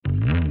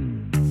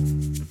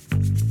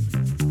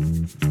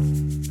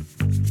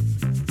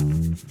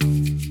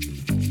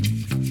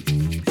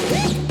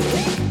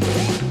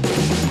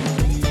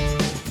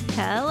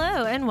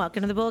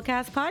welcome to the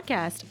Bullcast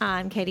Podcast.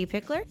 I'm Katie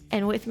Pickler,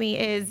 and with me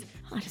is,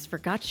 I just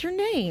forgot your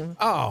name.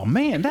 Oh,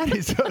 man, that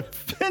is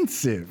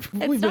offensive.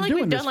 It's not like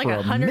we've done like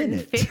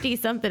 150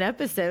 minute. something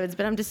episodes,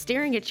 but I'm just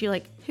staring at you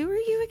like, who are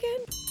you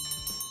again?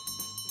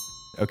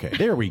 Okay,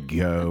 there we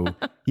go.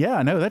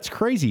 Yeah, no, that's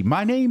crazy.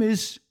 My name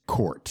is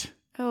Court.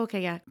 Oh,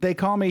 okay, yeah. They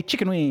call me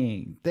Chicken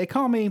Wing. They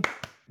call me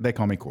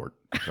Court.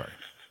 Sorry.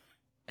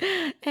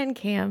 And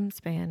Cam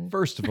Span.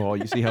 First of all,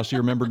 you see how she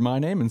remembered my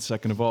name, and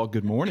second of all,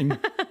 good morning.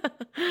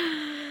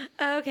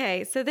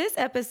 Okay, so this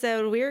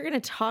episode, we're going to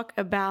talk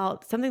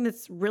about something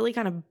that's really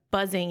kind of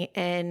buzzing.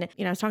 And,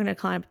 I was talking to a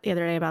client the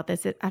other day about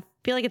this. I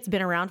feel like it's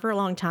been around for a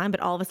long time, but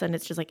all of a sudden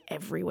it's just like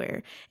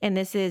everywhere. And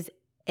this is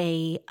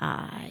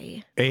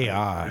AI.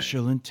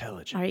 Artificial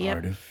intelligence. All right, yep.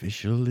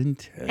 Artificial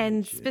intelligence.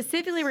 And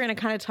specifically, we're going to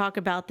kind of talk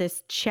about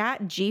this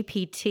Chat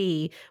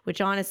GPT,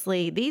 which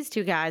honestly, these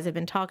two guys have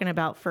been talking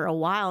about for a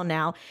while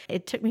now.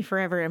 It took me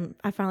forever. And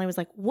I finally was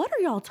like, what are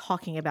y'all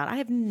talking about? I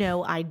have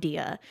no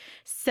idea.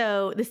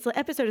 So this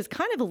episode is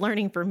kind of a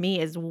learning for me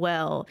as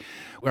well.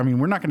 I mean,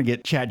 we're not going to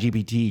get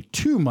ChatGPT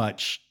too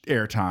much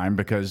airtime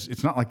because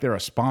it's not like they're a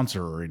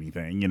sponsor or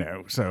anything,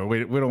 so we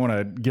don't want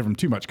to give them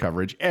too much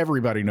coverage.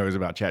 Everybody knows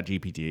about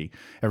ChatGPT,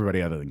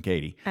 everybody other than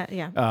Katie.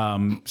 Yeah.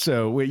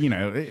 So we,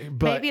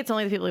 but maybe it's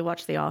only the people who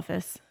watch The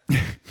Office.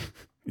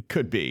 It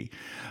could be,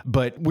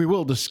 but we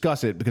will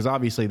discuss it because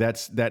obviously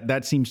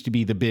that seems to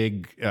be the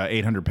big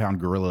 800-pound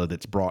gorilla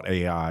that's brought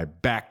AI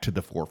back to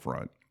the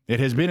forefront. It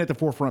has been at the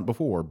forefront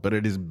before, but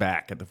it is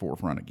back at the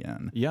forefront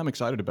again. Yeah, I'm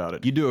excited about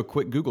it. You do a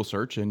quick Google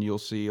search and you'll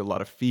see a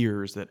lot of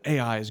fears that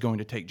AI is going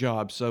to take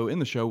jobs. So in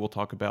the show, we'll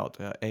talk about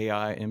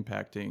AI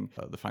impacting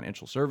the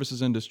financial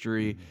services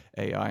industry,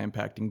 AI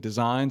impacting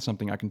design,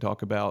 something I can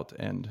talk about,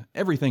 and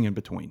everything in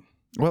between.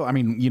 Well, I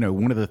mean,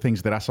 one of the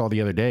things that I saw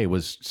the other day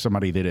was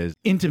somebody that is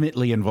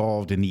intimately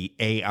involved in the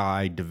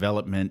AI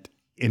development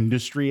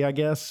industry, I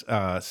guess,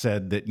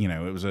 said that,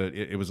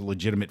 it was a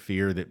legitimate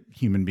fear that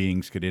human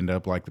beings could end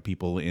up like the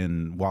people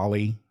in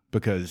WALL-E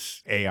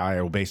because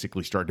AI will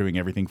basically start doing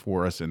everything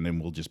for us and then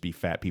we'll just be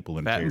fat people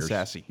in Fat chairs. and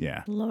sassy.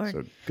 Yeah. Lord.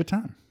 So good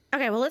time.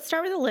 Okay, well, let's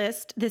start with a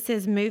list. This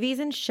is movies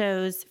and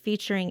shows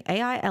featuring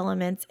AI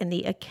elements and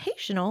the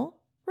occasional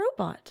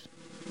robot.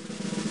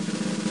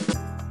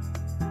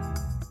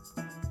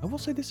 I will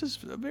say this is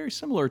very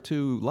similar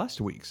to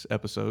last week's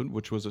episode,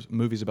 which was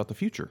movies about the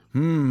future.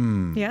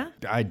 Yeah?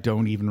 I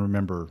don't even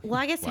remember.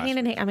 Well, I guess hand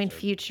in hand. I mean,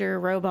 future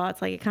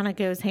robots, like it kind of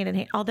goes hand in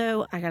hand.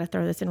 Although I got to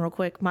throw this in real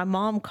quick. My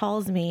mom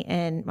calls me,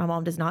 and my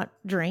mom does not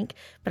drink,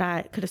 but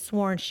I could have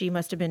sworn she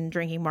must have been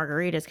drinking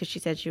margaritas because she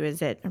said she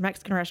was at a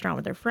Mexican restaurant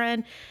with her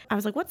friend. I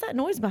was like, "What's that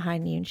noise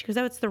behind you?" And she goes,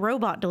 "Oh, it's the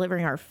robot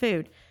delivering our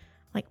food."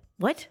 I'm like,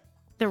 what?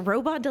 The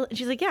robot?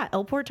 She's like, "Yeah,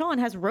 El Porton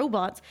has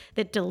robots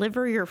that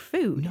deliver your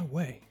food." No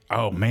way.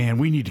 Oh, man,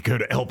 we need to go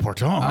to El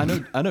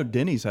Porton. I know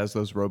Denny's has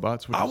those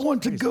robots. I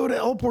want to go to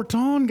El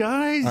Porton,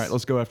 guys. All right,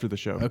 let's go after the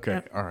show.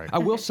 Okay, all right. I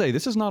will say,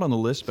 this is not on the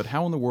list, but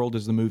how in the world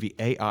is the movie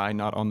AI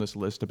not on this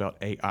list about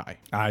AI?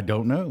 I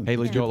don't know.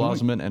 Haley Good Joel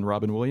point. Osment and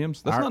Robin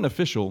Williams. That's not an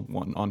official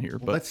one on here,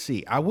 but Let's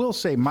see. I will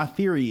say my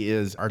theory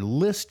is our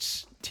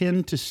lists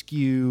tend to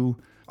skew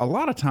a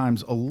lot of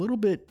times a little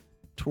bit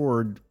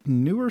toward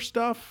newer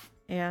stuff.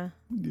 Yeah.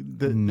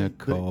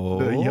 Nicole?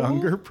 The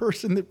younger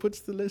person that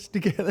puts the list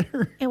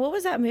together. And what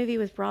was that movie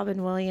with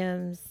Robin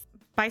Williams?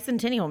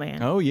 Bicentennial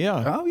Man. Oh,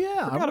 yeah. Oh,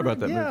 yeah. Forgot about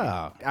that movie.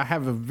 Yeah. I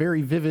have a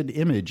very vivid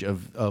image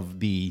of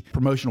the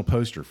promotional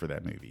poster for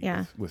that movie.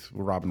 Yeah. With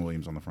Robin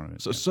Williams on the front of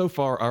it. So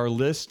far, our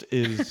list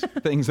is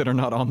things that are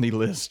not on the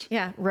list.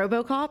 Yeah.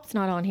 RoboCop's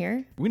not on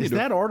here. We need Is to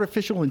that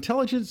artificial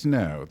intelligence?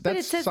 No. But it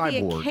That's says the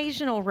Cyborg.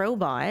 occasional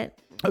robot.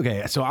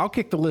 Okay, so I'll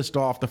kick the list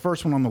off. The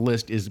first one on the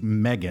list is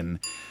Megan.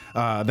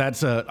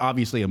 That's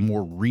obviously a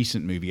more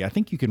recent movie. I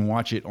think you can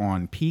watch it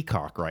on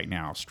Peacock right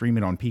now. Stream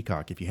it on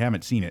Peacock if you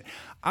haven't seen it.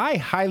 I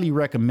highly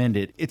recommend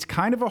it. It's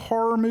kind of a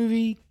horror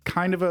movie,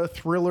 kind of a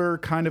thriller,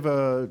 kind of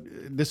a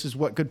this is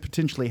what could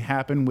potentially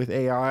happen with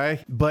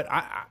AI. But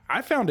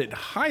I found it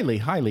highly,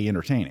 highly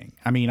entertaining.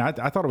 I mean, I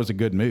thought it was a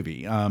good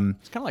movie. It's kind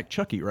of like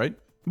Chucky, right?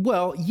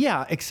 Well,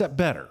 yeah, except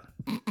better.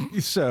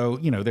 So,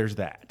 there's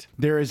that.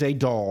 There is a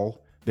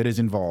doll that is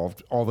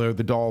involved, although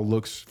the doll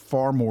looks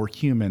far more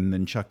human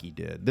than Chucky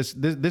did.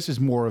 This is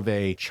more of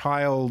a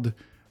child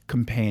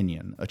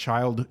companion,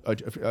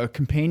 a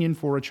companion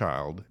for a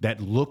child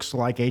that looks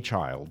like a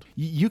child.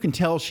 You can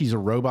tell she's a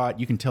robot.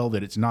 You can tell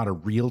that it's not a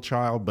real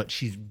child, but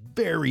she's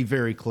very,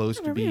 very close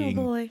to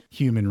being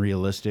human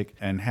realistic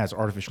and has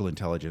artificial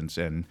intelligence.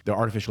 And the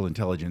artificial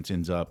intelligence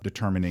ends up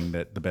determining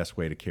that the best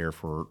way to care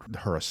for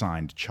her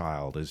assigned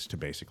child is to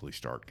basically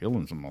start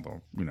killing some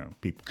other,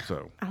 people.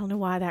 So I don't know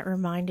why that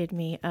reminded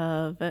me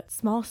of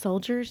Small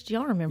Soldiers. Do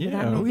y'all remember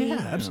that Yeah. movie?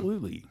 yeah,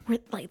 absolutely. Where,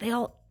 they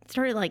all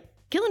started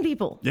killing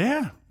people.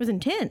 Yeah. It was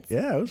intense.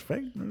 Yeah, it was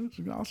fake. It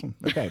was awesome.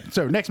 Okay,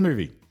 so next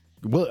movie.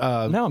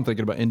 Well, Now I'm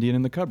thinking about Indian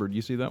in the Cupboard.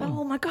 You see that one?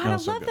 Oh my God, That I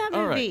was so love good. that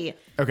All right. movie.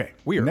 okay,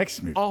 We are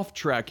next movie. off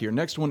track here.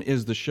 Next one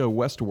is the show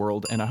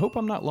Westworld, and I hope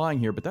I'm not lying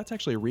here, but that's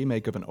actually a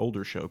remake of an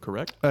older show,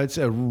 correct? It's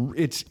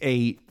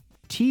a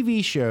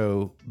TV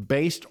show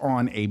based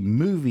on a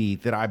movie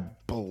that I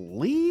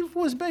believe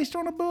was based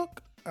on a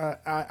book.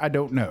 I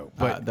don't know,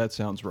 but that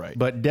sounds right.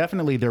 But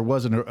definitely there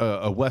was a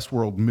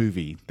Westworld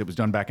movie that was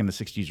done back in the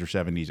 60s or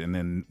 70s, and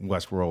then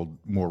Westworld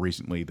more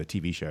recently, the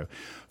TV show.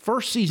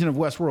 First season of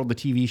Westworld, the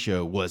TV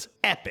show, was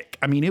epic.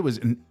 I mean, it was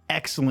an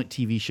excellent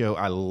TV show.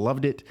 I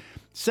loved it.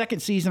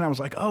 Second season, I was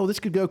like, oh, this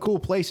could go cool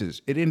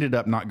places. It ended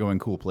up not going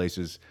cool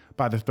places.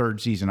 By the third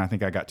season, I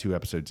think I got 2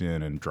 episodes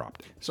in and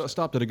dropped it. So I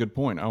stopped at a good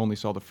point. I only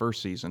saw the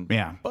first season.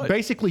 Yeah. But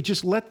Basically,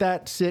 just let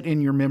that sit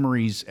in your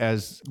memories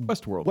as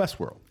Westworld.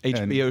 Westworld.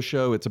 HBO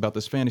show. It's about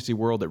this fantasy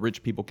world that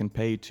rich people can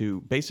pay to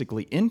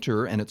basically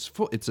enter, and it's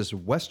this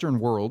Western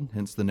world,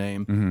 hence the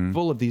name,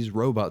 full of these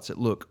robots that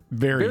look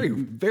very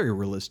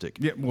realistic.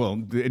 Yeah,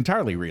 well,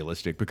 entirely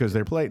realistic because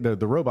they're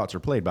the robots are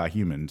played by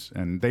humans,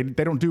 and they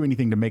don't do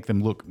anything to make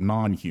them look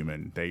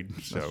non-human.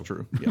 That's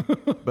true. Yeah,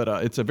 but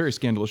it's a very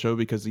scandalous show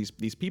because these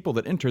people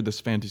that enter this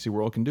fantasy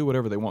world can do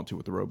whatever they want to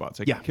with the robots.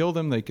 They can kill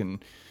them. They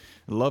can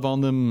love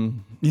on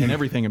them and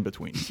everything in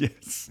between.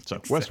 Yes. So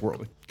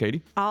Westworld.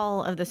 Katie?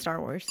 All of the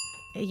Star Wars.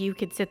 You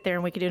could sit there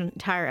and we could do an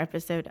entire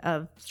episode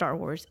of Star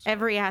Wars.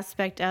 Every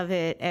aspect of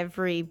it,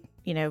 every,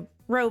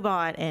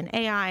 robot and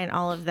AI and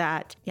all of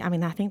that. Yeah, I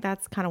mean, I think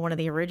that's kind of one of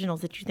the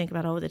originals that you think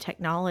about, the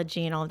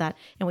technology and all of that.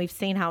 And we've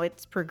seen how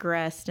it's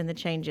progressed and the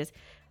changes.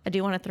 I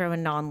do want to throw a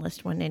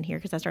non-list one in here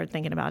because I started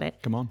thinking about it.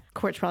 Come on.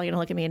 Court's probably going to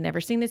look at me and never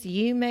seen this.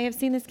 You may have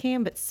seen this,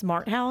 Cam, but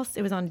Smart House.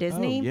 It was on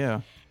Disney. Oh,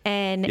 yeah.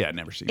 And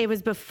never seen it. It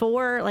was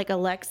before like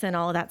Alexa and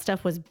all of that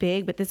stuff was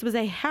big, but this was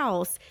a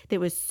house that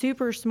was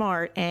super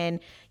smart.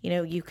 And,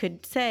 you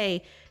could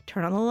say,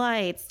 turn on the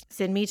lights,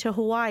 send me to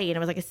Hawaii. And it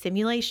was like a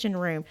simulation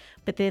room.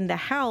 But then the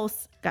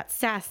house got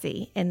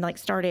sassy and like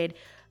started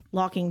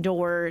locking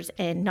doors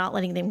and not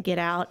letting them get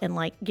out and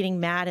like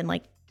getting mad and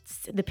like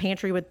the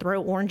pantry would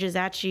throw oranges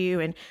at you.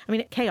 And I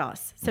mean,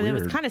 chaos. So It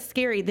was kind of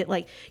scary that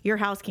like your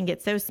house can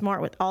get so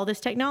smart with all this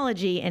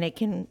technology and it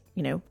can,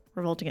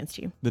 revolt against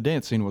you. The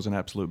dance scene was an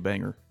absolute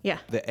banger. Yeah.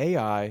 The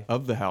AI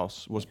of the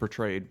house was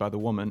portrayed by the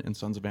woman in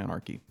Sons of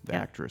Anarchy, the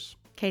actress.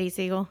 Katie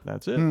Siegel.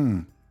 That's it.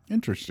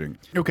 Interesting.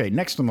 Okay,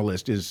 next on the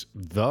list is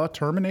The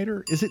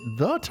Terminator. Is it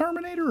The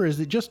Terminator or is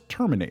it just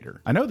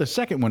Terminator? I know the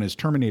second one is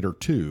Terminator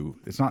 2.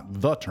 It's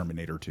not The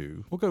Terminator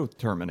 2. We'll go with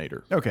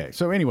Terminator. Okay,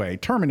 so anyway,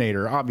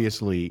 Terminator,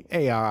 obviously,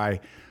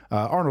 AI,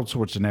 Arnold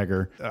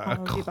Schwarzenegger.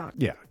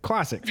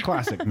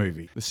 Classic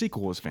movie. The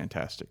sequel was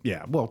fantastic.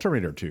 Yeah, well,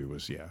 Terminator 2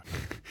 was,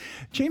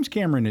 James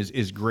Cameron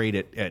is great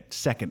at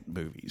second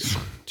movies.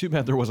 Too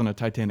bad there wasn't a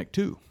Titanic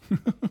 2.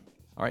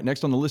 All right,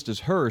 next on the list is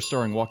Her,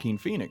 starring Joaquin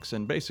Phoenix,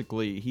 and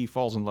basically he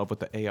falls in love with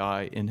the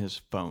AI in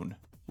his phone,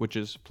 which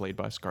is played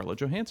by Scarlett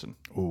Johansson.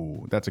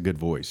 Oh, that's a good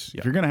voice.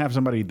 If you're going to have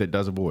somebody that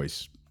does a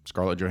voice,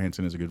 Scarlett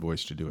Johansson is a good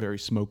voice to do it. Very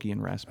smoky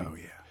and raspy. Oh,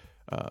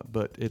 yeah.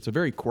 But it's a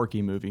very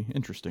quirky movie.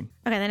 Interesting.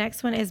 Okay, the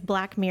next one is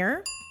Black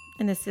Mirror.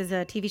 And this is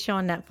a TV show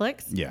on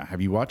Netflix. Yeah.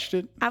 Have you watched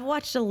it? I've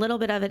watched a little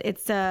bit of it.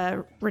 It's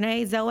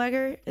Renee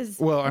Zellweger.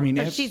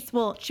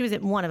 She was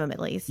at one of them at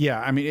least. Yeah.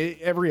 I mean,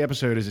 every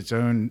episode is its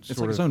own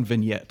its own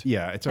vignette.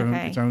 Yeah. Its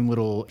own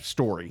little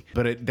story.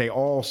 But they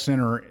all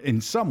center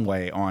in some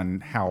way on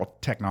how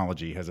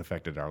technology has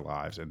affected our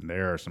lives. And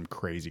there are some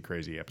crazy,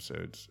 crazy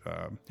episodes.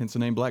 Hence the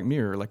name Black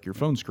Mirror, like your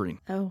phone screen.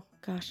 Oh,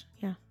 gosh.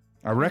 Yeah.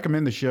 I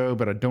recommend the show,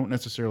 but I don't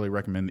necessarily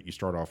recommend that you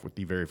start off with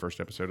the very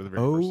first episode of the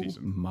very first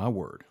season. My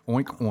word.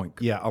 Oink,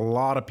 oink. Yeah, a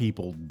lot of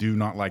people do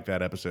not like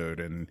that episode,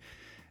 and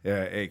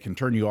it can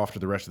turn you off to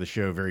the rest of the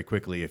show very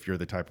quickly if you're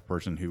the type of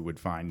person who would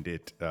find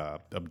it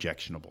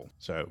objectionable.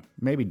 So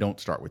maybe don't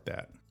start with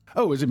that.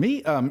 Oh, is it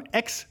me?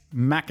 Ex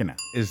Machina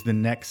is the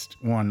next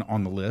one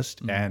on the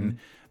list. And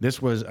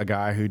this was a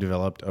guy who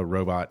developed a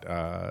robot,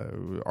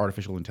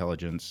 artificial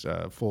intelligence,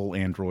 full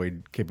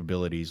android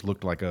capabilities,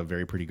 looked like a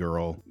very pretty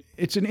girl.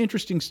 It's an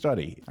interesting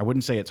study. I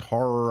wouldn't say it's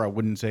horror. I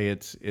wouldn't say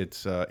it's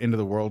end of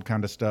the world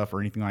kind of stuff or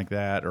anything like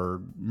that,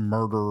 or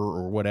murder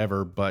or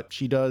whatever, but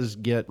she does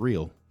get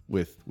real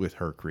with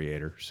her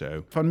creator.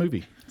 So fun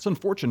movie. It's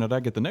unfortunate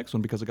I get the next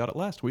one because I got it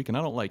last week and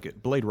I don't like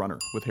it. Blade Runner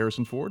with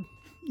Harrison Ford.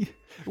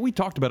 We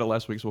talked about it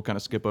last week, so we'll kind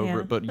of skip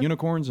over it. But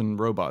unicorns and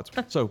robots.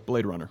 So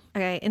Blade Runner.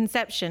 Okay,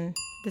 Inception.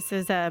 This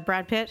is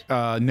Brad Pitt.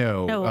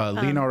 No,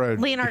 Leonardo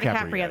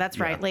DiCaprio. That's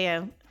right,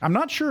 Leo. I'm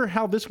not sure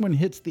how this one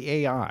hits the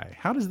AI.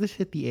 How does this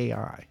hit the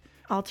AI?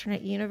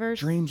 Alternate universe.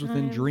 Dreams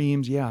within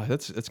dreams. Yeah,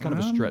 it's kind of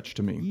a stretch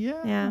to me.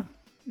 Yeah.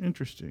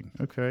 Interesting.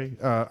 Okay.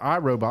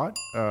 iRobot.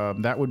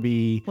 That would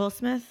be Will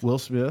Smith. Will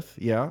Smith.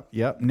 Yeah.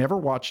 Yep. Never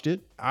watched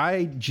it.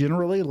 I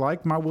generally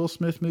like my Will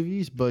Smith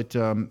movies, but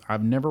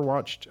I've never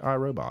watched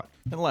iRobot.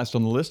 And last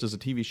on the list is a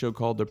TV show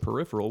called The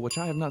Peripheral, which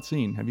I have not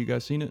seen. Have you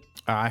guys seen it?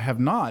 I have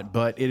not,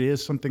 but it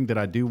is something that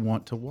I do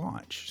want to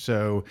watch.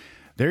 So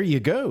there you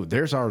go.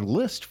 There's our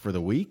list for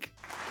the week.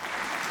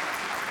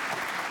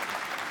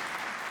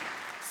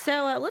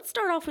 So let's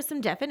start off with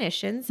some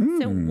definitions.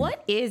 So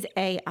what is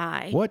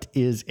AI? What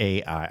is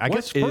AI? I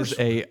guess first,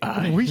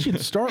 AI? We should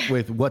start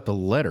with what the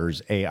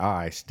letters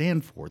AI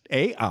stand for.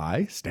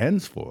 AI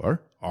stands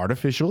for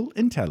artificial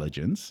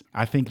intelligence.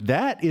 I think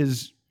that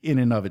is in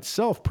and of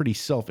itself pretty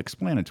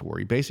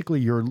self-explanatory. Basically,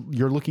 you're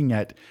looking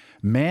at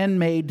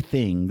man-made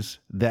things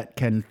that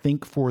can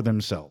think for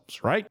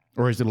themselves, right?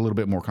 Or is it a little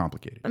bit more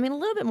complicated? I mean, a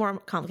little bit more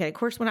complicated. Of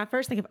course, when I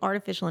first think of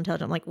artificial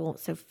intelligence, I'm like, well,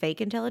 so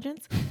fake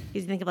intelligence?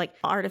 You think of like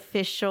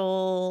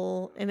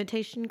artificial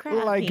imitation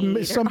crap. Like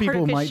some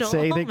people might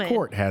say that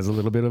Court has a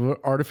little bit of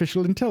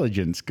artificial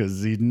intelligence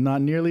because he's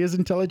not nearly as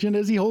intelligent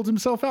as he holds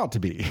himself out to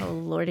be. Oh,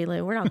 Lordy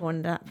Lou, we're not going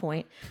to that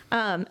point.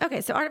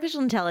 Okay, so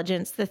artificial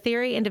intelligence, the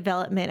theory and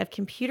development of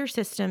computer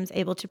systems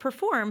able to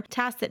perform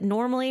tasks that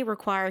normally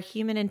require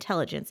human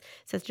intelligence,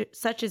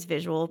 such as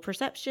visual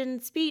perception,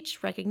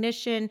 speech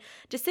recognition,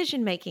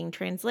 decision-making,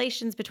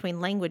 translations between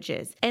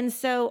languages. And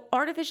so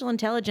artificial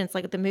intelligence,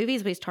 like the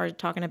movies we started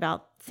talking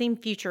about, seem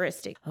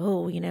futuristic.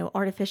 Oh,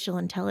 artificial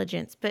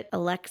intelligence, but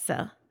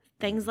Alexa,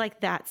 things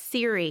like that,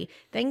 Siri,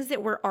 things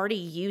that we're already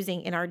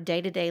using in our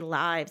day-to-day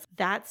lives.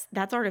 That's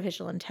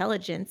artificial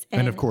intelligence.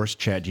 And of course,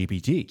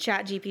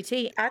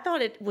 ChatGPT. I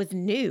thought it was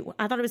new.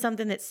 I thought it was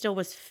something that still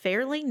was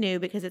fairly new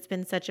because it's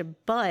been such a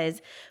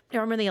buzz. I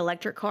remember the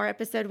electric car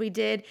episode we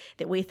did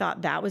that we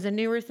thought that was a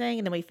newer thing.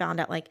 And then we found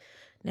out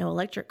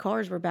electric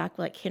cars were back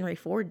like Henry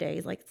Ford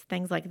days, like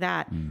things like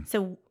that.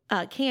 So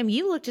Cam,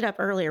 you looked it up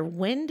earlier.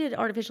 When did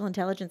artificial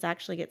intelligence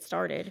actually get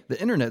started? The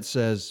internet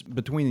says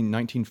between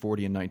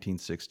 1940 and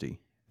 1960.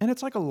 And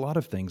it's like a lot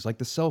of things, like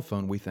the cell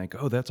phone, we think,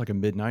 oh, that's like a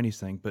mid-90s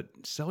thing. But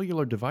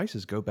cellular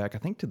devices go back, I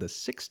think, to the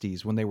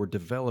 60s when they were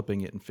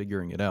developing it and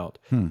figuring it out.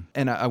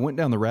 And I went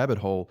down the rabbit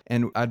hole,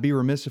 and I'd be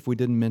remiss if we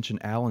didn't mention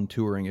Alan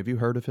Turing. Have you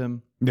heard of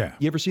him? Yeah.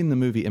 You ever seen the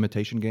movie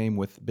Imitation Game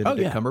with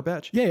Benedict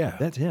Cumberbatch? Yeah.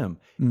 That's him.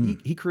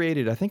 He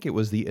created, I think it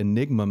was the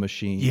Enigma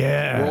machine.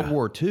 Yeah. World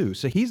War II.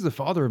 So he's the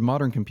father of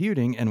modern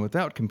computing, and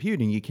without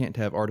computing, you can't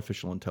have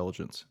artificial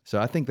intelligence. So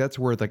I think that's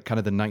where the kind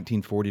of the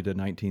 1940 to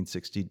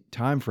 1960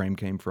 time frame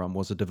came from,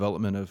 was a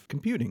development of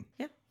computing.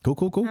 Yeah.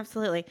 Cool.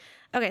 Absolutely.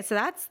 Okay, so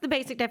that's the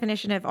basic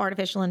definition of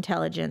artificial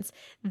intelligence.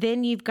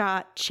 Then you've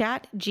got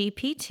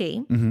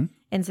ChatGPT.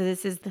 And so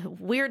this is the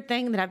weird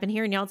thing that I've been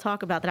hearing y'all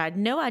talk about that I had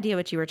no idea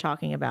what you were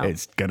talking about.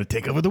 It's going to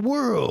take over the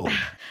world.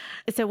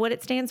 So what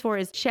it stands for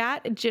is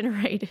Chat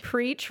Generate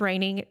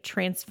Pre-Training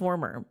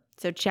Transformer.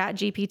 So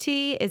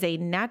ChatGPT is a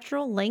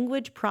natural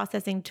language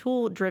processing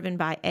tool driven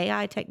by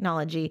AI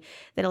technology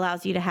that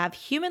allows you to have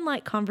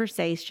human-like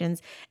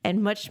conversations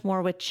and much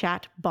more with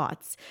chat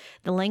bots.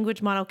 The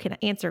language model can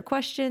answer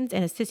questions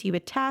and assist you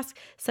with tasks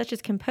such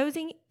as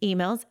composing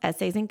emails,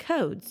 essays, and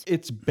codes.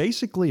 It's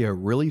basically a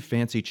really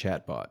fancy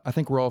chatbot. I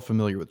think we're all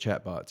familiar with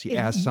chatbots. You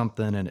ask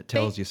something and it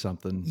tells you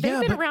something. They've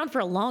been around for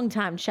a long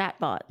time,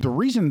 chatbot. The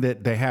reason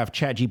that they have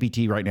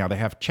ChatGPT right now, they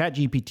have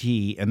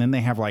ChatGPT, and then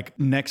they have like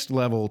next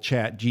level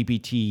ChatGPT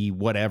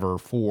whatever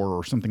 4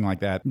 or something like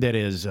that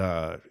is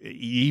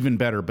even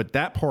better. But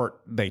that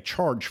part they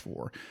charge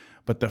for.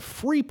 But the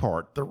free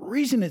part, the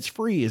reason it's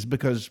free is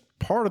because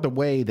part of the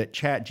way that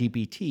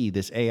ChatGPT,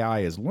 this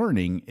AI, is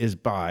learning is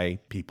by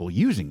people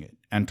using it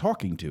and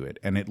talking to it,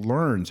 and it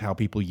learns how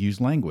people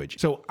use language.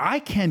 So I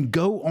can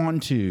go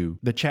onto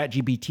the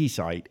ChatGPT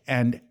site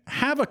and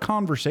have a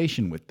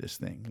conversation with this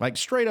thing. Like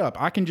straight up,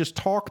 I can just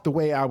talk the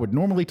way I would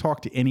normally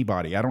talk to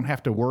anybody. I don't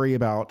have to worry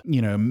about,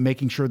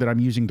 making sure that I'm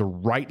using the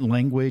right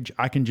language.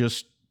 I can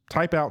just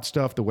type out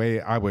stuff the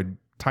way I would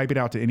type it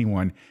out to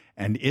anyone,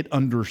 and it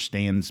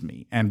understands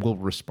me and will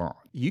respond.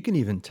 You can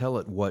even tell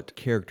it what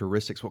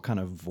characteristics, what kind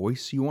of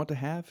voice you want to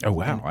have. Oh,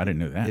 wow. I didn't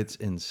know that. It's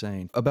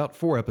insane. About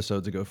 4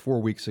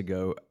 weeks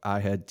ago,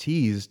 I had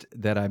teased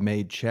that I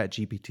made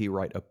ChatGPT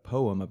write a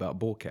poem about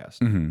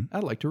Bullcast.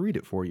 I'd like to read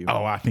it for you.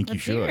 Oh, I think you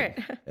Let's hear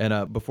should. it.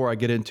 And before I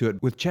get into it,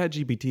 with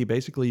ChatGPT,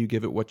 basically you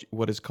give it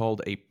what is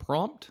called a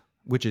prompt,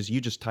 which is you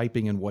just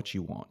typing in what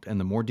you want. And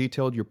the more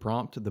detailed your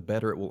prompt, the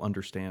better it will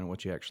understand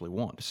what you actually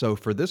want. So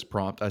for this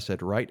prompt, I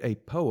said, write a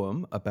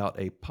poem about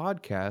a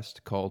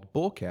podcast called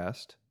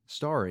Bullcast,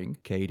 starring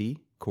Katie,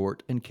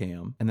 Court, and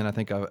Cam. And then I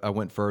think I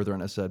went further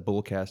and I said,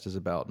 Bullcast is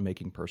about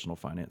making personal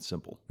finance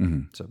simple.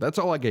 So that's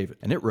all I gave it.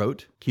 And it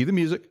wrote, cue the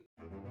music.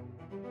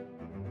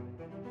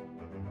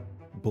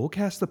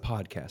 Bullcast the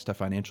podcast, a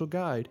financial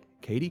guide,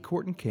 Katie,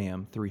 Court, and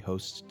Cam, 3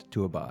 hosts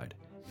to abide.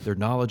 Their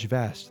knowledge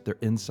vast, their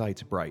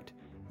insights bright.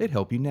 They'd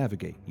help you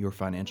navigate your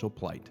financial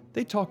plight.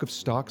 They talk of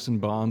stocks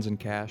and bonds and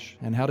cash,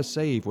 and how to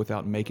save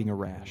without making a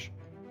rash.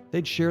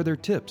 They'd share their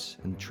tips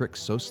and tricks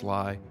so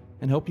sly,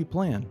 and help you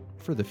plan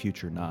for the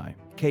future nigh.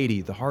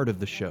 Katie, the heart of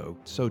the show,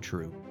 so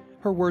true.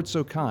 Her words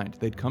so kind,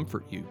 they'd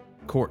comfort you.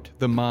 Court,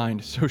 the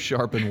mind, so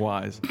sharp and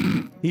wise.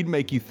 He'd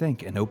make you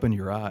think and open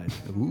your eyes.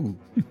 Ooh.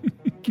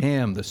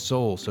 Cam, the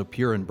soul, so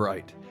pure and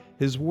bright.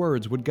 His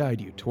words would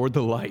guide you toward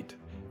the light.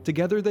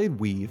 Together they'd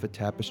weave a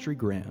tapestry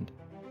grand,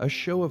 a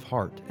show of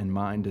heart and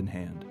mind and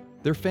hand.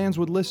 Their fans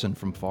would listen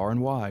from far and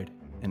wide,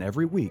 and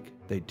every week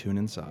they'd tune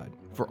inside.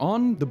 For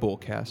on the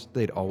Bullcast,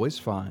 they'd always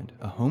find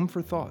a home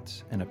for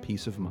thoughts and a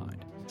peace of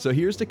mind. So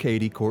here's to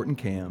Katie, Court, and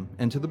Cam,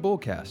 and to the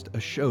Bullcast, a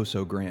show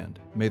so grand.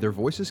 May their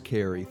voices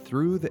carry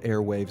through the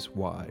airwaves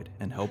wide,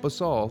 and help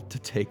us all to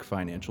take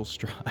financial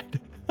stride.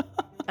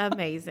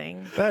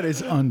 Amazing. That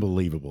is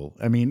unbelievable.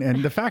 I mean,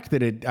 and the fact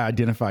that it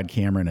identified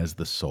Cameron as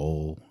the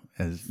soul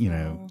as you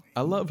know.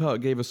 I love how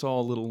it gave us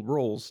all little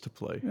roles to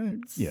play.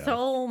 Yeah.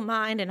 Soul,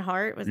 mind, and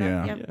heart. Was that?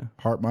 Yeah. Yep. Yeah.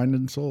 Heart, mind,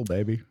 and soul,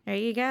 baby. There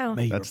you go.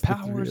 May That's your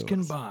the three powers of us.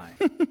 combine.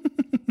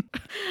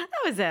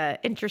 That was a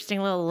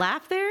interesting little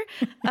laugh there.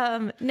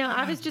 No,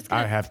 I was just I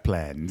gonna, have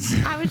plans.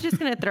 I was just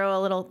going to throw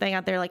a little thing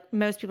out there. Like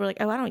most people are like,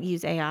 oh, I don't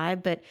use AI.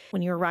 But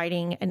when you're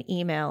writing an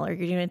email or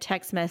you're doing a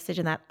text message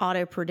and that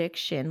auto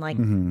prediction, like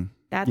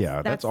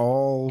That's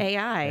all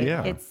AI.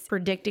 Yeah. It's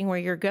predicting where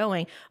you're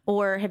going.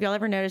 Or have y'all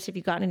ever noticed if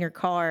you've gotten in your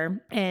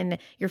car and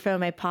your phone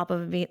may pop up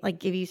and be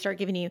like, start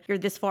giving you, you're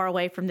this far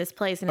away from this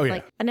place. And it's yeah.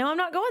 like, I know I'm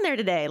not going there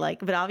today. Like,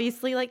 but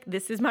obviously, like,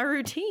 this is my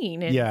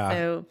routine. And Yeah.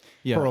 so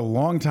Yeah. For a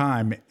long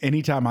time,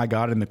 anytime I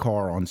got in the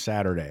car on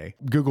Saturday,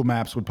 Google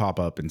Maps would pop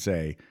up and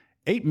say,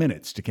 8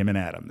 minutes to Kim and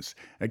Adams.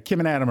 Kim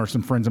and Adam are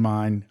some friends of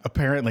mine.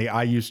 Apparently,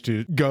 I used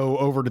to go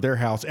over to their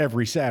house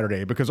every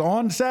Saturday because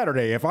on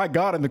Saturday, if I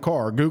got in the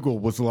car, Google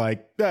was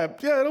like, yeah,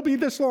 it'll be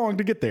this long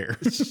to get there.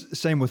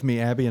 Same with me.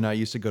 Abby and I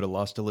used to go to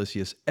Las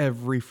Delicias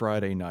every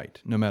Friday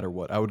night, no matter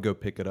what. I would go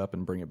pick it up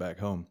and bring it back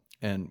home.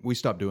 And we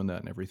stopped doing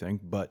that and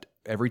everything. But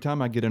every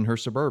time I get in her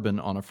Suburban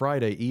on a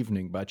Friday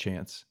evening by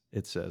chance,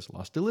 it says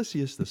Las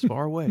Delicias this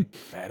far away.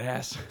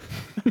 Badass.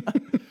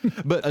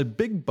 But a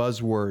big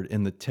buzzword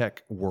in the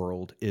tech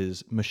world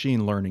is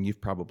machine learning.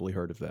 You've probably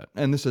heard of that.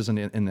 And this isn't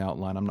in the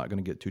outline. I'm not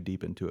going to get too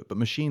deep into it. But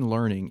machine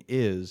learning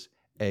is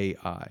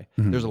AI.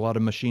 There's a lot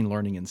of machine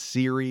learning in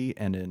Siri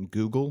and in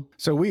Google.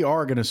 So we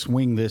are going to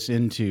swing this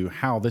into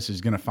how this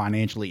is going to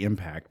financially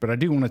impact, but I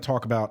do want to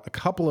talk about a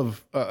couple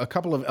of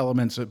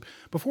elements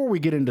before we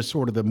get into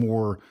sort of the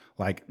more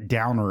like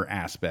downer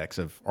aspects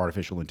of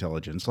artificial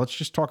intelligence. Let's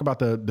just talk about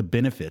the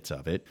benefits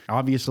of it.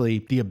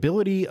 Obviously, the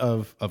ability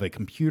of a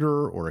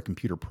computer or a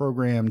computer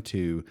program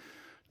to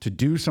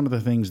do some of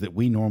the things that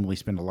we normally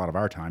spend a lot of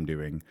our time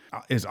doing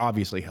is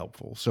obviously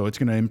helpful. So it's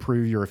going to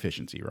improve your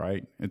efficiency,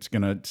 right? It's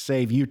going to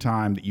save you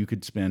time that you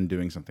could spend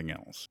doing something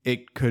else.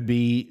 It could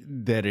be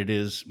that it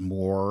is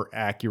more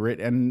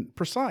accurate and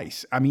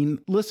precise. I mean,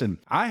 listen,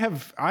 I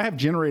have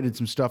generated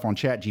some stuff on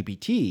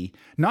ChatGPT,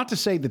 not to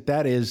say that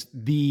that is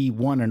the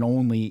one and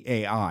only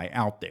AI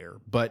out there,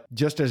 but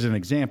just as an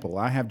example,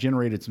 I have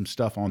generated some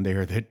stuff on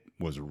there that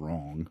was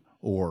wrong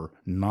or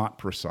not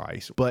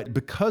precise. But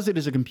because it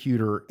is a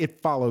computer,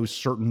 it follows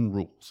certain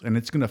rules, and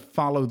it's going to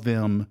follow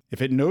them.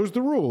 If it knows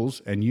the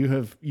rules and you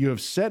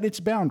have set its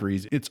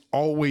boundaries, it's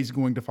always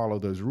going to follow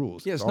those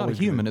rules. Yeah, it's not a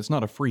human. It's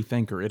not a free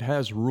thinker. It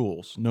has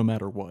rules no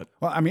matter what.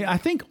 Well, I mean, I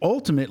think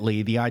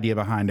ultimately the idea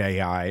behind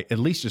AI, at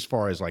least as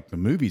far as like the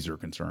movies are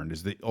concerned,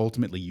 is that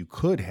ultimately you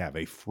could have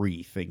a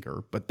free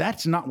thinker, but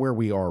that's not where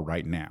we are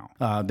right now.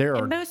 There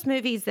are in most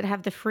movies that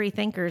have the free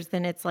thinkers,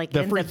 then it's like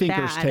the ends free up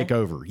thinkers bad. take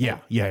over. Yeah.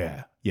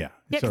 Yeah,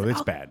 So 'cause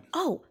it's bad.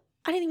 Oh,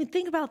 I didn't even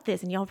think about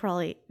this. And y'all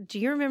probably, do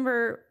you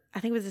remember, I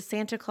think it was the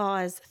Santa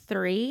Claus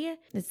 3?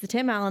 It's the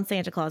Tim Allen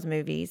Santa Claus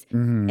movies.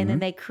 And then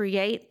they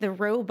create the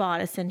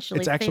robot essentially.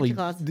 It's actually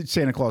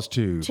Santa Claus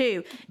 2.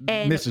 2.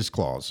 And Mrs.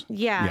 Claus.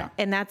 yeah,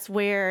 and that's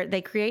where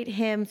they create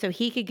him so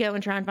he could go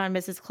and try and find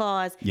Mrs.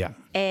 Claus. Yeah.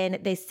 And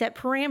they set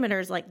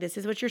parameters like, this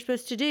is what you're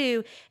supposed to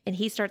do. And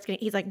he's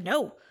like,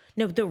 no,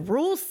 the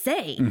rules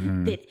say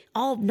that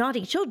all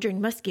naughty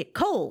children must get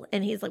coal.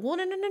 And he's like, well,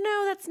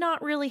 no, that's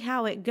not really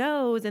how it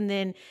goes. And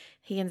then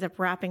he ends up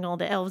wrapping all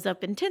the elves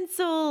up in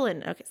tinsel.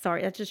 And okay,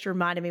 sorry, that just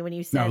reminded me when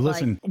you said, Now,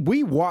 listen,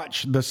 we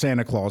watch the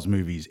Santa Claus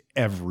movies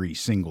every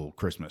single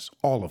Christmas,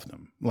 all of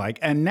them.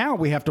 And now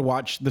we have to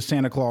watch the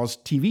Santa Claus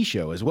TV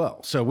show as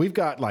well. So we've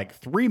got like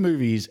 3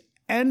 movies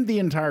and the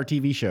entire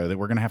TV show that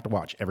we're going to have to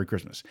watch every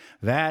Christmas.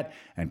 That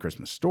and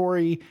Christmas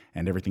Story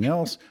and everything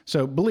else.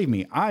 So believe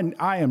me,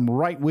 I am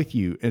right with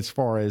you as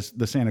far as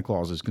the Santa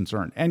Claus is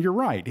concerned. And you're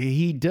right.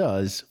 He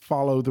does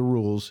follow the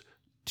rules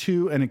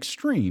to an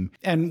extreme.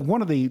 And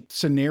one of the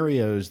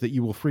scenarios that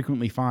you will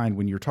frequently find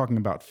when you're talking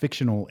about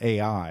fictional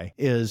AI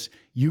is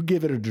you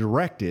give it a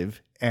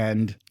directive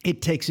and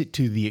it takes it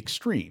to the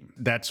extreme.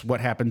 That's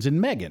what happens in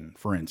Megan,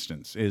 for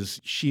instance,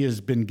 is she has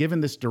been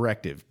given this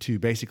directive to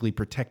basically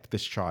protect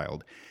this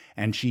child,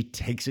 and she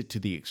takes it to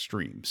the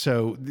extreme.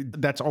 So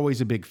that's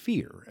always a big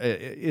fear,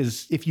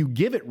 is if you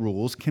give it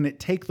rules, can it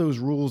take those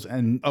rules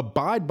and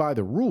abide by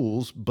the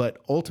rules, but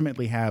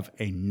ultimately have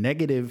a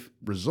negative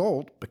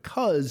result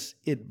because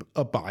it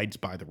abides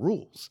by the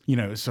rules?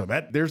 So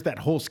that there's that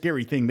whole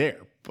scary thing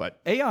there.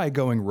 But AI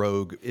going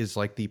rogue is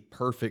like the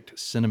perfect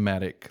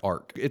cinematic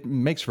arc. It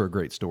makes for a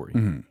great story.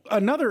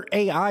 another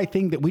AI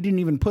thing that we didn't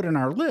even put in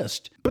our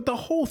list, but the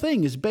whole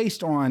thing is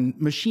based on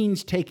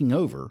machines taking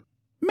over,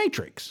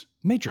 Matrix.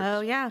 oh,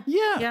 yeah.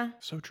 Yeah.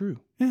 So true.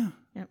 Yeah.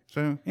 Yep.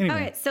 So anyway.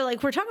 Okay, so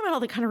we're talking about all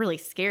the kind of really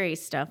scary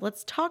stuff.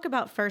 Let's talk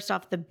about first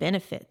off the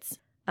benefits,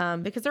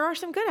 because there are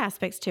some good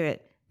aspects to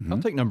it.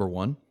 I'll take number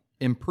 1.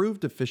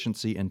 improved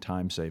efficiency and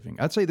time saving.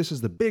 I'd say this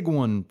is the big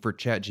one for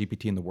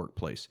ChatGPT in the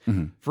workplace.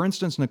 For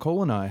instance,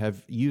 Nicole and I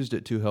have used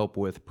it to help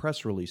with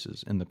press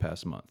releases in the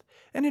past month.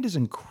 And it is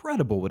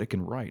incredible what it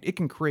can write. It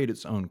can create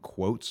its own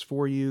quotes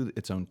for you,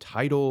 its own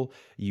title.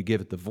 You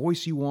give it the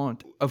voice you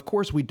want. Of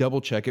course, we double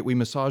check it. We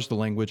massage the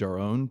language our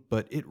own,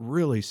 but it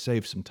really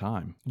saves some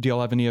time. Do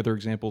y'all have any other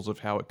examples of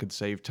how it could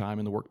save time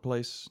in the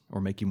workplace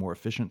or make you more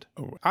efficient?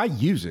 I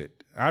use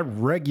it. I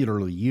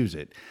regularly use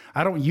it.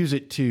 I don't use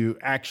it to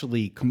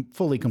actually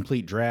fully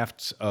complete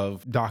drafts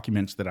of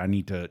documents that I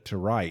need to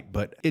write,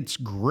 but it's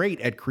great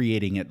at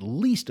creating at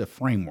least a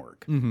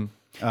framework.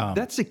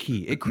 That's the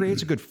key. It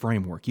creates a good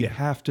framework. You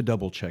have to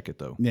double check it,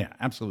 though. Yeah,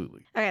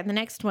 absolutely. Okay, the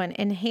next one,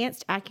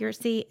 enhanced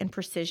accuracy and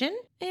precision.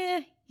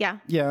 Yeah.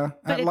 Yeah,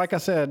 like I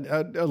said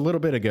a little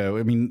bit ago,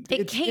 I mean,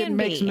 it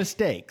makes be.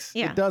 mistakes.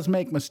 Yeah. It does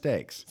make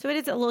mistakes. So it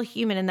is a little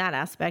human in that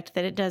aspect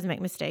that it does make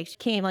mistakes.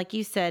 Kim, like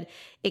you said,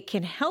 it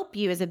can help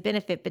you as a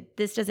benefit, but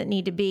this doesn't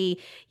need to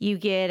be you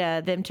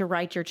get them to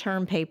write your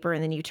term paper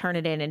and then you turn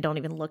it in and don't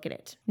even look at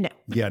it. No.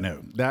 Yeah,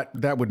 no,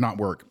 that would not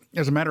work.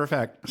 As a matter of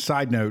fact,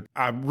 side note,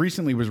 I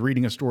recently was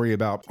reading a story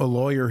about a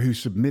lawyer who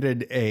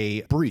submitted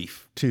a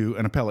brief to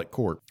an appellate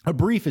court. A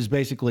brief is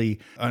basically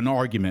an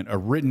argument, a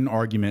written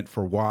argument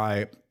for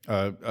why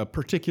a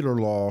particular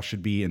law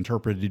should be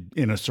interpreted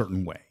in a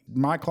certain way.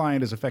 My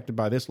client is affected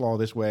by this law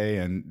this way,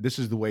 and this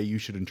is the way you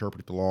should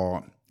interpret the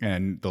law,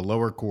 and the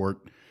lower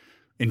court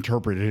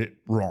interpreted it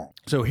wrong.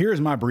 So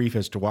here's my brief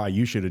as to why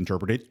you should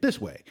interpret it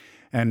this way.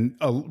 And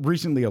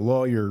recently a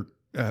lawyer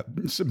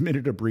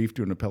submitted a brief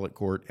to an appellate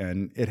court,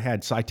 and it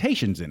had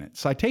citations in it.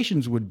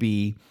 Citations would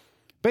be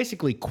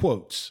basically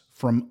quotes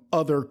from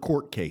other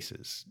court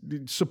cases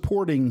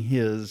supporting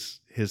his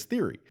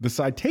theory. The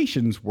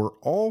citations were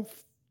all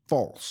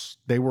false.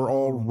 They were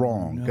all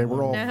wrong. They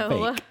were all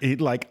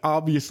fake.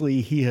 Obviously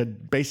he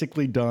had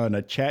basically done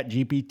a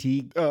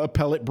ChatGPT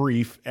appellate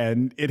brief,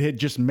 and it had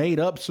just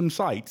made up some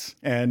cites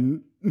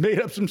and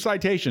made up some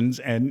citations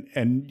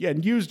and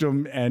used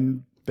them,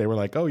 and they were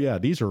like, oh yeah,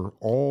 these are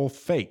all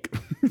fake.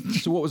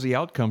 So what was the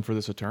outcome for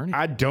this attorney?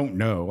 I don't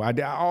know.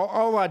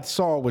 All I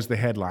saw was the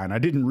headline. I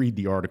didn't read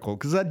the article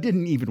because I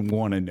didn't even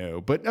want to know.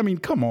 But I mean,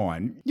 come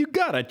on. You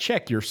got to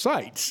check your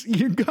cites.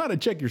 You got to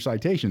check your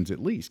citations at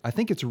least. I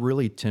think it's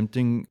really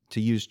tempting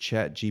to use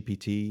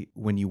ChatGPT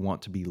when you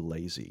want to be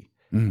lazy.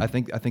 I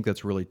think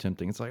that's really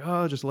tempting. It's like,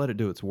 oh, just let it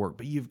do its work,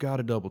 but you've got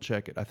to double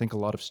check it. I think a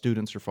lot of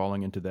students are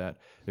falling into that.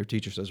 Their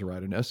teacher says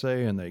write an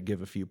essay, and they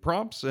give a few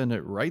prompts, and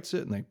it writes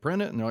it, and they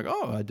print it, and they're like,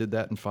 oh, I did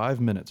that in 5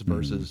 minutes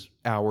versus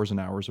hours and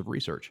hours of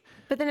research.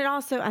 But then it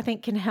also, I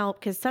think, can help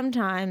because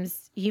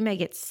sometimes you may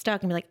get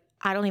stuck and be like,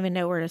 I don't even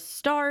know where to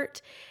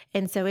start.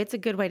 And so it's a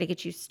good way to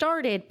get you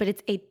started, but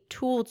it's a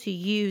tool to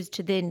use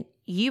to then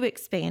you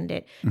expand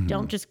it.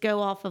 Don't just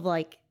go off of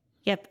like,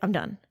 yep, I'm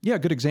done. Yeah, a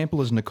good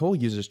example is Nicole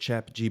uses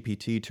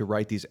ChatGPT to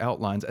write these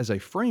outlines as a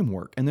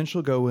framework, and then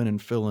she'll go in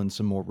and fill in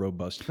some more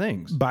robust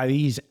things. By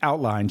these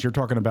outlines, you're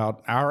talking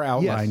about our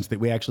outlines that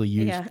we actually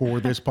use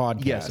for this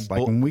podcast. Yes,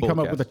 like when we come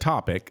up with a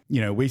topic,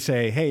 we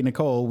say, hey,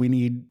 Nicole, we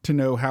need to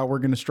know how we're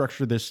going to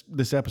structure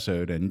this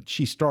episode. And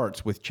she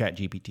starts with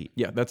ChatGPT.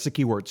 Yeah, that's the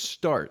key word,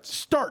 starts.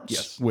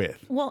 Starts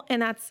with. Well,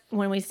 and that's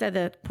when we said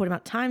the point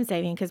about time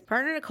saving, because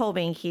prior to Nicole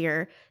being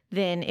here,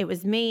 then it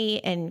was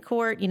me and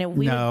Court.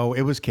 No,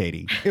 it was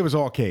Katie. It was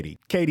all Katie.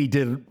 Katie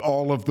did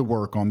all of the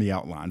work on the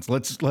outlines.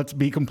 Let's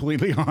be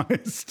completely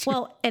honest.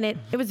 Well, and it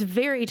was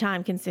very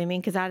time consuming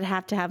because I'd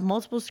have to have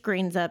multiple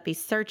screens up, be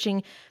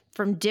searching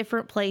from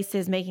different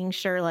places, making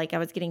sure like I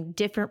was getting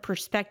different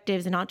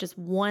perspectives and not just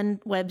one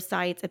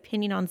website's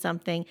opinion on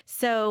something.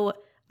 So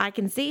I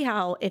can see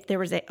how if there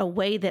was a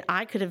way that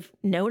I could have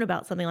known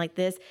about something like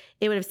this,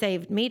 it would have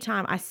saved me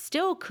time. I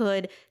still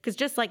could, because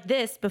just like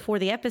this before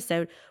the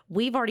episode,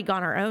 we've already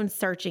gone our own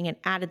searching and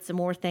added some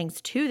more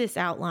things to this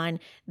outline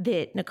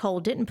that Nicole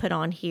didn't put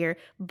on here,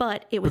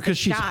 but it was because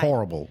she's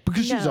horrible.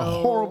 Because she's a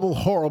horrible,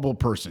 horrible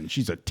person.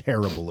 She's a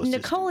terrible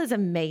assistant. Nicole is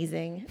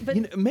amazing.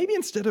 But maybe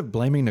instead of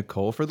blaming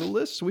Nicole for the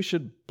list, we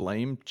should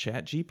blame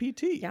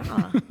ChatGPT.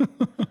 Yeah.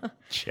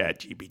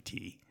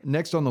 ChatGPT.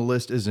 Next on the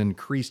list is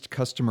increased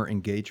customer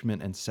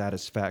engagement and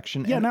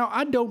satisfaction. Yeah, now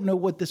I don't know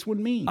what this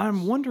one means.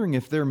 I'm wondering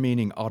if they're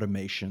meaning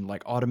automation,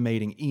 like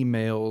automating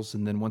emails,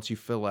 and then once you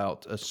fill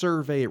out a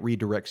survey, it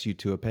redirects you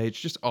to a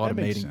page, just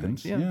automating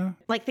things. Yeah.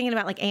 Like thinking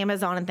about like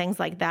Amazon and things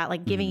like that,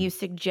 like giving you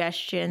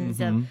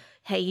suggestions of,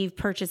 hey, you've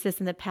purchased this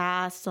in the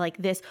past, like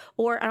this.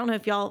 Or I don't know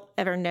if y'all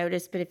ever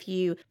noticed, but if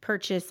you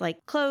purchase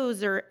like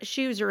clothes or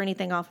shoes or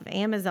anything off of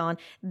Amazon,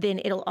 then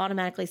it'll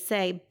automatically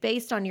say,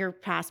 based on your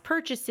past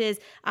purchases,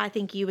 I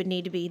think you would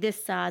need to be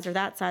this size or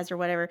that size or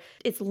whatever.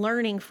 It's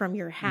learning from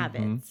your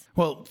habits.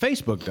 Well,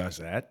 Facebook does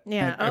that.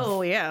 Yeah.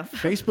 Yeah.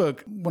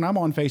 Facebook, when I'm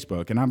on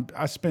Facebook, and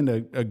I spend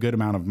a good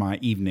amount of my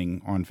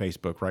evening on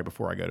Facebook right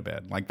before I go to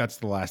bed. Like that's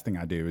the last thing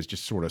I do is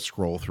just sort of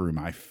scroll through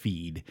my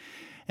feed.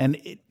 And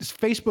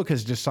Facebook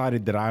has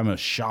decided that I'm a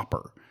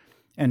shopper.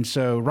 And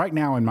so right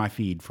now in my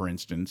feed, for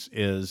instance,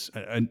 is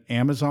an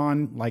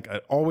Amazon,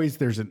 always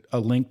there's a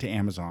link to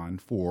Amazon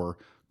for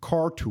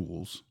car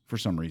tools for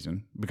some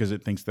reason because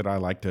it thinks that I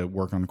like to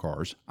work on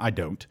cars. I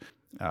don't.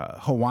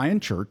 Hawaiian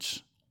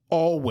shirts,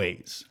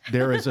 always.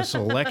 There is a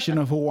selection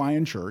of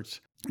Hawaiian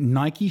shirts.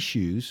 Nike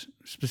shoes,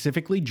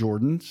 specifically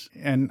Jordans,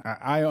 and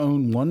I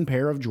own one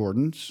pair of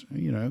Jordans,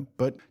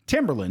 but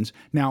Timberlands.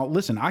 Now,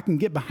 listen, I can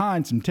get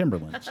behind some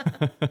Timberlands,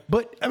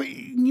 but I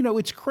mean,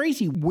 it's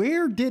crazy.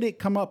 Where did it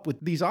come up with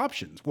these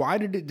options? Why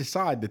did it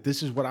decide that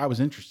this is what I was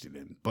interested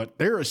in? But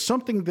there is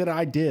something that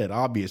I did,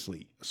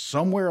 obviously,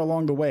 somewhere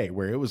along the way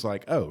where it was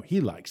like, oh,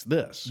 he likes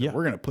this. So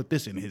we're going to put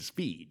this in his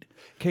feed.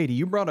 Katie,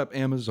 you brought up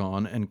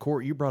Amazon, and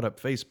Court, you brought up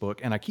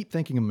Facebook, and I keep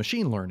thinking of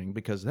machine learning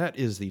because that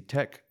is the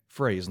tech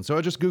phrase. And so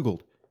I just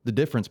Googled the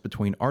difference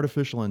between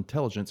artificial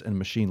intelligence and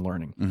machine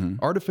learning.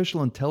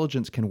 Artificial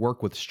intelligence can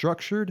work with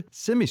structured,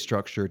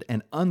 semi-structured,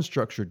 and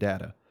unstructured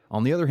data.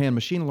 On the other hand,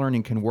 machine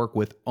learning can work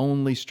with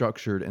only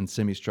structured and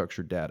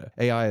semi-structured data.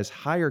 AI is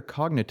higher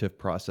cognitive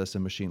process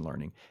than machine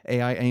learning.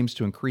 AI aims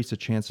to increase the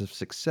chance of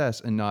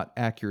success and not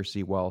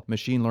accuracy, while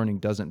machine learning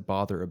doesn't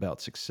bother about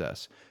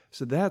success.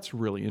 So that's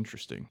really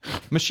interesting.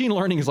 Machine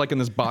learning is like in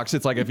this box.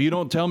 It's like, if you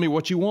don't tell me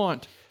what you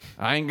want,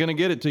 I ain't going to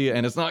get it to you,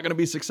 and it's not going to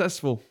be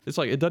successful. It's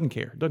like, it doesn't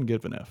care. It doesn't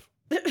give an F.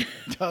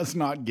 Does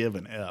not give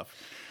an F.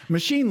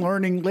 Machine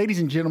learning, ladies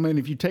and gentlemen,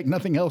 if you take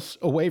nothing else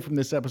away from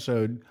this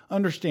episode,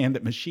 understand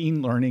that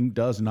machine learning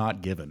does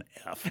not give an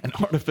F. And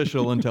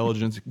artificial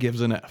intelligence gives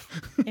an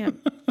F. Yeah.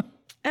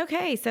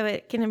 Okay, so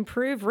it can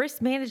improve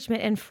risk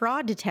management and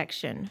fraud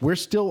detection. We're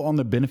still on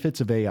the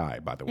benefits of AI,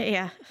 by the way.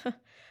 Yeah.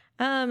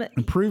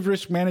 Improve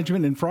risk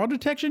management and fraud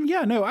detection?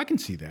 Yeah, no, I can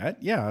see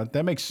that. Yeah,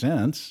 that makes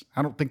sense.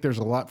 I don't think there's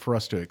a lot for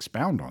us to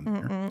expound on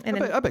there.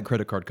 And I bet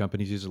credit card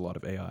companies use a lot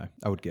of AI,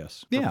 I would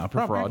guess. Yeah, for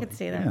probably. I fraud. could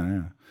see that.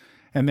 Yeah.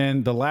 And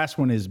then the last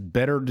one is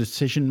better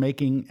decision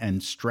making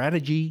and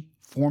strategy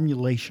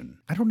formulation.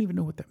 I don't even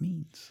know what that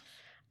means.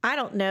 I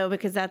don't know,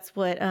 because that's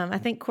what I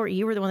think, Court,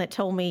 you were the one that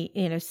told me,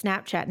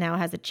 Snapchat now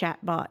has a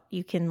chat bot.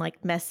 You can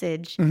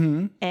message,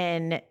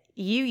 and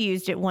you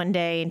used it one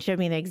day and showed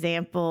me an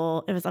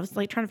example. I was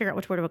trying to figure out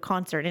which word of a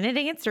concert, and it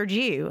answered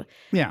you.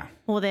 Yeah.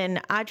 Well, then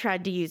I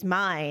tried to use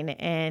mine,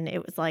 and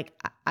it was like,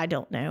 I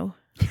don't know.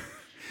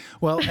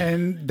 Well,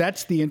 and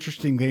that's the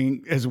interesting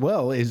thing as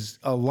well, is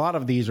a lot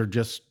of these are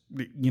just,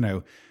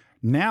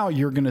 now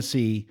you're going to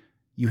see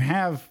you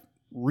have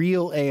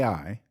real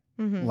AI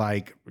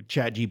like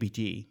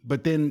ChatGPT,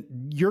 but then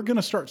you're going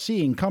to start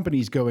seeing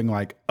companies going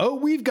like, oh,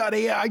 we've got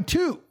AI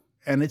too.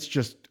 And it's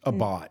just a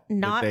bot.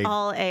 Not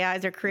all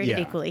AIs are created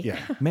equally.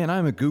 Yeah. Man,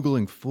 I'm a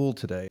Googling fool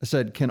today. I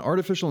said, can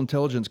artificial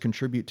intelligence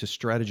contribute to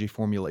strategy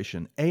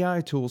formulation?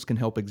 AI tools can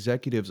help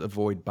executives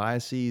avoid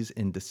biases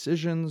in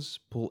decisions,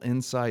 pull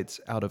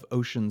insights out of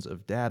oceans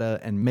of data,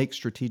 and make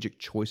strategic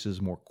choices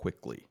more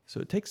quickly.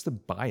 So it takes the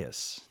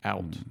bias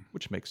out,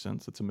 which makes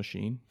sense. It's a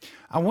machine.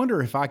 I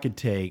wonder if I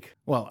could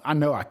I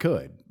know I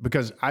could,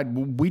 because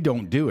we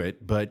don't do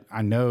it, but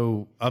I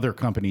know other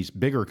companies,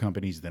 bigger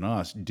companies than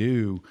us,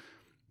 do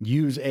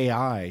use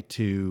AI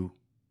to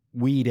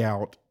weed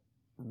out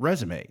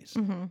resumes.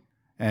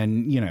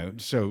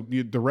 And, so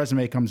the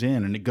resume comes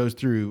in and it goes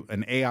through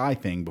an AI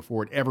thing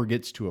before it ever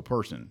gets to a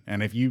person.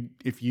 And if you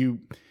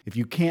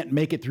can't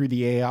make it through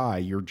the AI,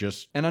 you're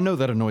just... And I know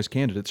that annoys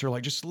candidates. They're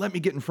like, just let me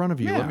get in front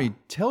of you. Yeah. Let me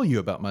tell you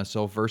about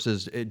myself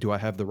versus do I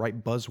have the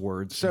right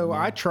buzzwords? So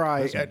I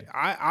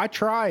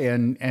try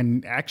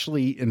and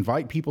actually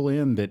invite people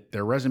in that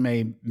their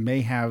resume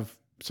may have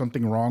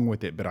something wrong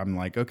with it, but I'm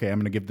like, okay, I'm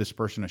going to give this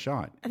person a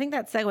shot. I think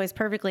that segues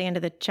perfectly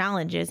into the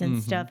challenges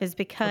and stuff, is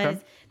because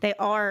they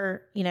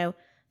are,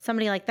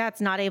 somebody like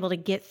that's not able to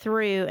get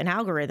through an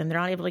algorithm. They're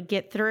not able to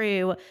get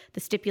through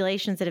the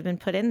stipulations that have been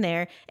put in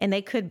there, and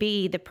they could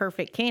be the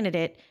perfect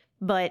candidate,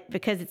 but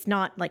because it's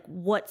not like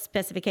what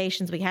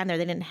specifications we had in there,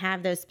 they didn't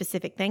have those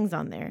specific things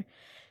on there.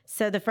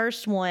 So the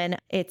first one,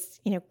 it's,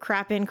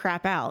 crap in,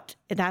 crap out.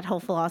 That whole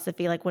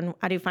philosophy, like when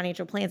I do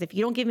financial plans, if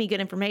you don't give me good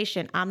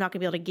information, I'm not going to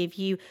be able to give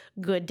you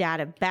good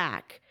data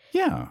back.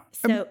 Yeah.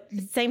 So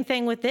same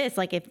thing with this.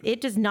 Like if it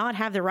does not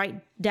have the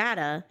right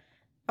data,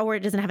 or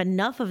it doesn't have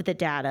enough of the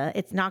data,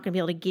 it's not going to be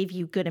able to give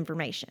you good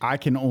information. I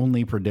can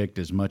only predict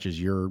as much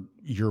as you're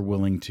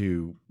willing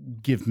to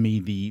give me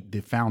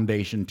the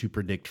foundation to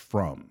predict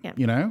from,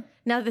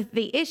 Now,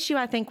 the issue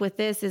I think with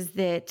this is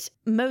that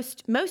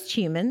most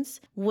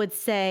humans would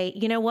say,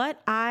 you know what,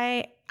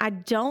 I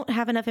don't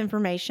have enough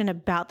information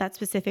about that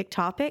specific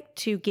topic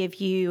to give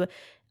you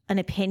an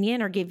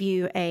opinion or give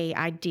you a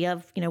idea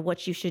of,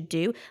 what you should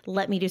do.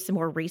 Let me do some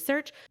more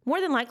research.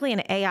 More than likely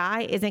an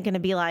AI isn't going to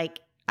be like,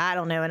 I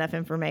don't know enough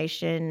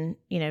information,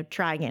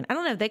 try again. I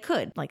don't know. They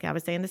could. Like I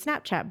was saying, the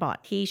Snapchat bot,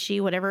 he,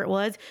 she, whatever it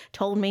was,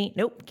 told me,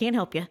 nope, can't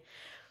help you.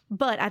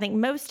 But I think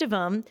most of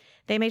them,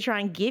 they may try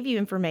and give you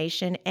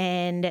information,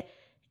 and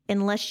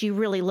unless you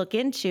really look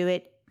into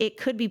it, it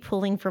could be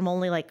pulling from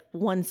only like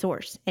one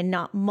source and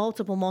not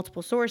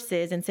multiple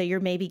sources. And so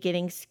you're maybe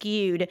getting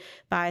skewed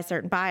by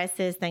certain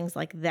biases, things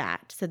like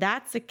that. So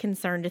that's a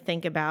concern to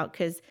think about,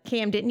 because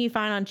Cam, didn't you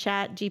find on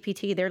Chat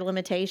GPT their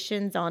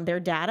limitations on their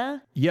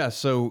data? Yeah,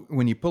 so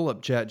when you pull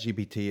up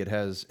ChatGPT, it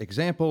has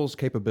examples,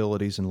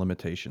 capabilities, and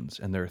limitations.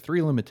 And there are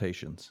 3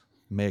 limitations.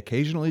 May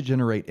occasionally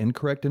generate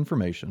incorrect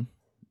information.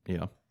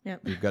 Yeah,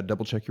 Yep. you've got to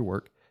double check your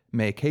work.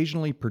 May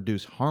occasionally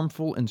produce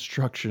harmful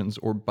instructions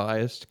or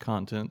biased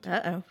content.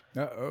 Uh-oh.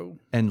 Uh-oh.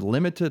 And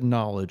limited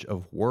knowledge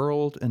of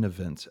world and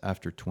events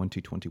after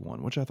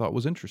 2021, which I thought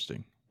was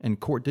interesting. And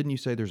Court, didn't you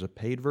say there's a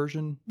paid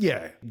version?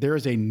 Yeah, there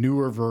is a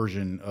newer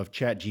version of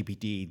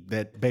ChatGPT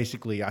that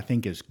basically I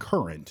think is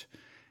current,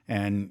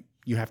 and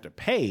you have to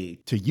pay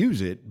to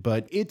use it,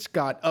 but it's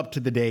got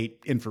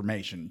up-to-the-date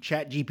information.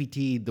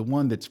 ChatGPT, the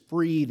one that's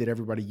free that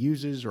everybody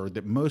uses or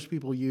that most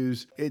people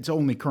use, it's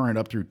only current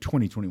up through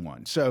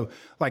 2021. So,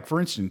 like,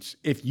 for instance,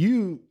 if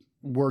you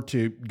were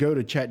to go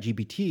to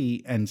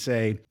ChatGPT and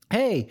say,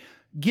 hey,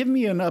 give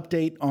me an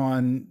update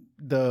on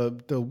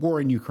the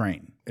war in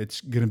Ukraine, it's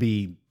going to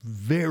be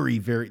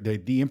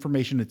the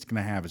information it's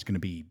going to have is going to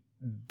be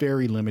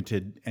very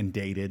limited and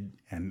dated,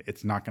 and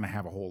it's not going to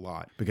have a whole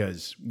lot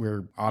because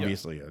we're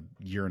obviously a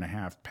year and a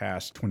half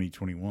past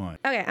 2021.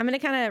 Okay, I'm going to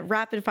kind of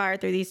rapid fire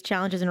through these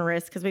challenges and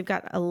risks because we've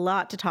got a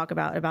lot to talk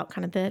about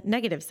kind of the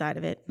negative side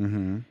of it.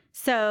 Mm-hmm.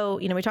 So,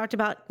 we talked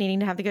about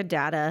needing to have the good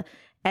data,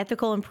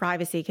 ethical and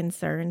privacy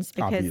concerns.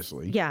 Because,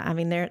 obviously. Yeah, I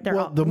mean, they're Well,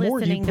 all the more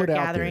you listening, put they're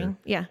out gathering.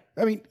 there-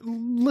 Yeah. I mean,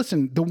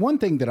 listen, the one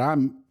thing that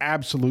I'm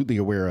absolutely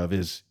aware of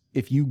is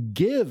if you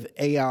give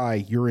AI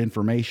your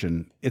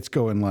information, it's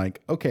going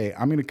like, okay,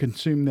 I'm going to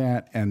consume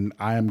that and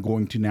I am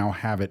going to now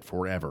have it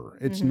forever.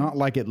 It's not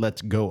like it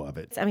lets go of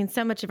it. I mean,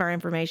 so much of our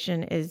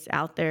information is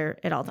out there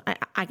at all.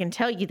 I can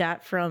tell you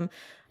that from,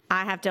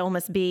 I have to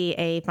almost be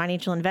a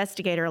financial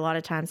investigator a lot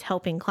of times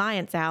helping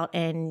clients out.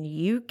 And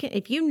you can,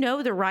 if you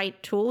know the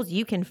right tools,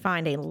 you can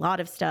find a lot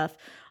of stuff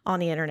on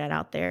the internet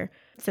out there.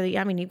 So,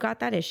 I mean, you've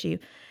got that issue.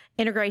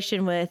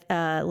 Integration with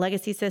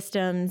legacy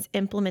systems,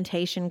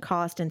 implementation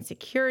cost and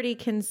security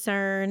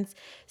concerns.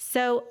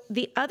 So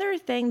the other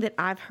thing that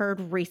I've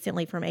heard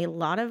recently from a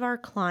lot of our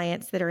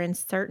clients that are in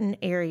certain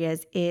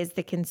areas is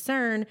the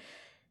concern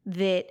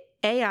that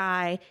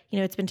AI,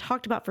 it's been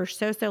talked about for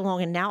so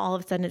long, and now all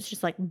of a sudden it's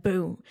just like,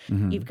 boom.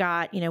 You've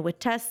got, with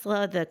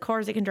Tesla, the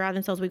cars that can drive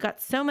themselves. We've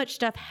got so much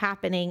stuff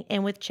happening.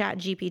 And with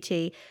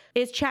ChatGPT,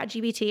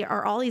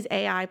 are all these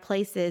AI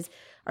places,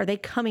 are they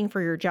coming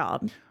for your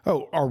job?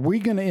 Oh, are we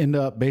going to end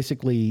up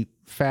basically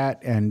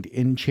fat and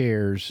in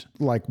chairs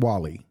like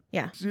Wall-E?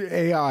 Yeah.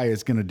 AI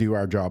is going to do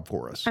our job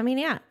for us. I mean,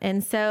 yeah.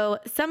 And so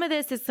some of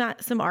this is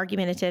not some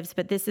argumentatives,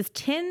 but this is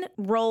 10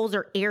 roles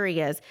or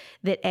areas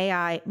that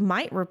AI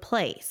might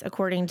replace,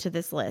 according to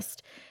this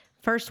list.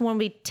 First one would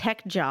be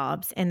tech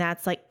jobs, and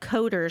that's like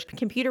coders,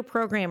 computer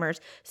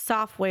programmers,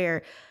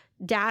 software,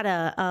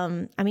 data.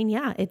 I mean,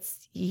 yeah,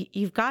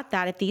 you've got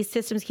that. If these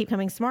systems keep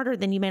coming smarter,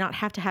 then you may not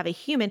have to have a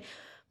human.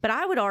 But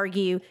I would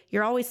argue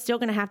you're always still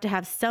going to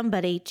have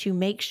somebody to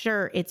make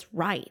sure it's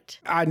right.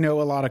 I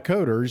know a lot of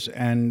coders,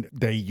 and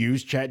they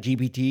use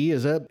ChatGPT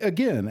as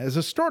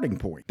a starting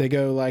point. They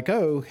go like,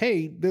 oh,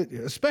 hey,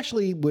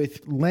 especially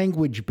with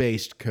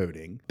language-based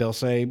coding, they'll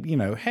say,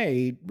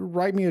 hey,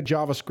 write me a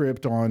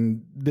JavaScript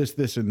on this,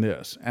 and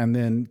this. And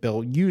then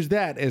they'll use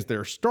that as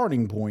their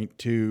starting point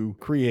to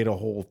create a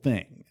whole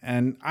thing.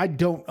 And I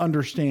don't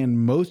understand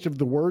most of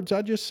the words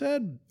I just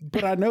said,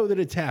 but I know that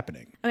it's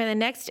happening. Okay, the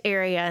next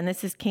area, and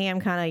this is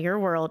Cam, kind of your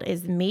world,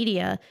 is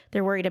media.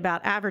 They're worried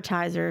about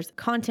advertisers,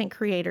 content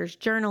creators,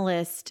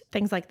 journalists,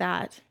 things like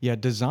that. Yeah,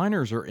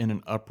 designers are in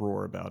an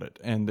uproar about it.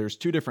 And there's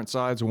 2 different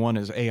sides. One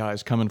is AI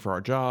is coming for our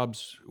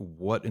jobs.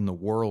 What in the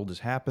world is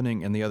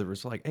happening? And the other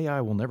is like,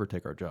 AI will never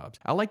take our jobs.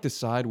 I like to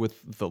side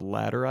with the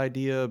latter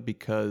idea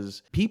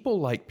because people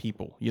like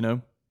people,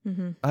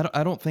 Mm-hmm.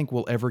 I don't think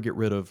we'll ever get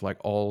rid of like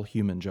all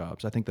human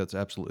jobs. I think that's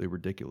absolutely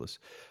ridiculous.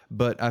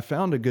 But I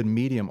found a good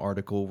Medium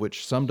article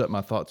which summed up my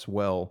thoughts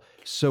well.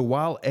 So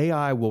while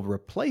AI will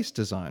replace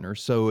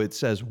designers, so it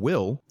says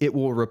it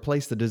will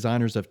replace the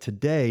designers of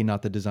today,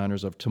 not the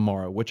designers of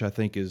tomorrow, which I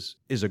think is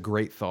a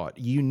great thought.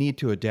 You need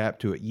to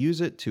adapt to it,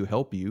 use it to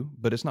help you,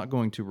 but it's not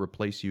going to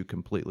replace you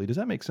completely. Does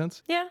that make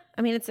sense? Yeah.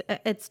 I mean,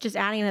 it's just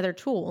adding another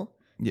tool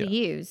to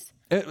use.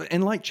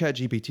 And like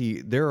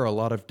ChatGPT, there are a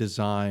lot of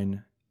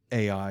design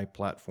AI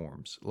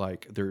platforms.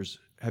 Like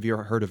have you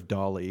ever heard of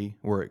DALL-E,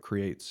 where it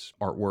creates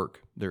artwork?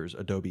 There's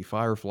Adobe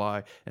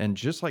Firefly. And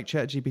just like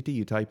ChatGPT,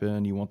 you type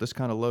in, you want this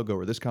kind of logo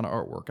or this kind of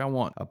artwork. I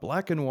want a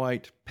black and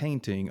white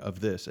painting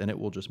of this, and it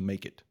will just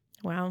make it.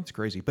 Wow. It's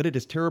crazy. But it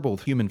is terrible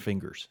with human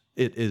fingers.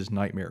 It is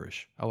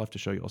nightmarish. I'll have to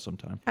show you all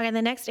sometime. Okay, the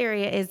next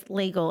area is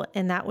legal,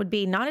 and that would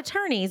be not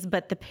attorneys,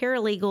 but the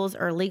paralegals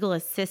or legal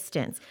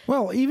assistants.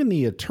 Well, even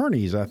the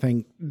attorneys, I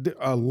think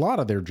a lot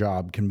of their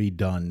job can be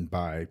done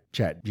by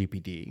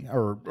ChatGPT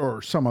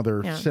or some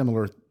other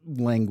similar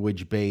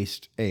language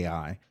based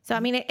AI. So, I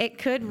mean, it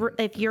could,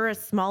 if you're a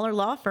smaller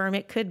law firm,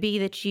 it could be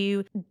that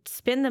you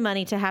spend the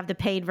money to have the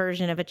paid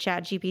version of a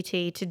Chat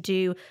GPT to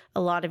do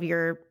a lot of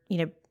your,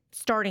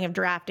 starting of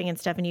drafting and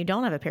stuff, and you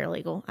don't have a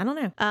paralegal. I don't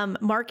know.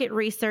 Market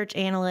research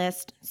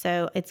analyst.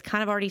 So it's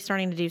kind of already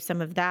starting to do some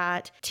of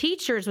that.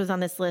 Teachers was on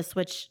this list,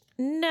 which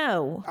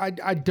no.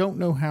 I don't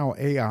know how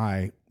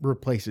AI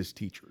replaces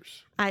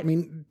teachers. I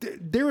mean,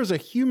 there is a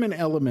human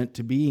element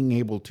to being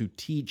able to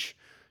teach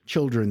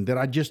children that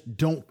I just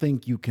don't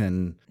think you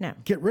can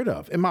get rid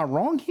of. Am I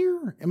wrong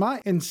here? Am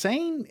I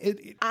insane?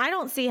 I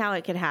don't see how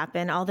it could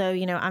happen. Although,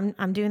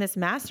 I'm doing this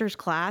master's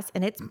class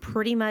and it's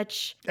pretty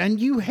much.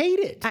 And you hate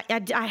it.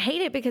 I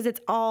hate it because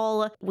it's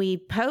all, we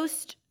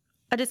post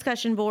a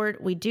discussion board,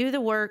 we do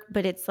the work,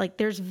 but it's like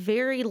there's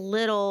very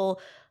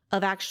little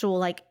of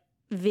actual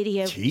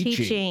video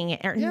teaching.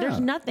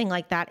 There's nothing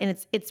like that. And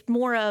it's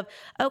more of,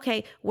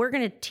 okay, we're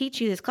going to teach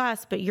you this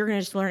class, but you're going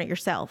to just learn it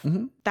yourself.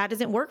 That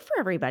doesn't work for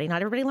everybody.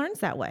 Not everybody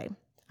learns that way.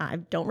 I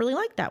don't really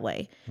like that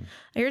way.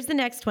 Here's the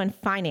next one,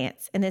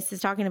 finance. And this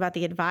is talking about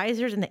the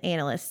advisors and the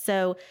analysts.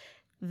 So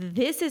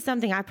this is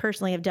something I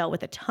personally have dealt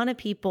with. A ton of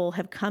people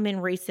have come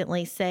in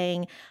recently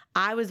saying,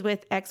 I was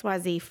with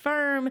XYZ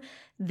firm.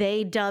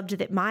 They dubbed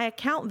that my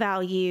account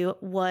value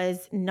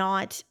was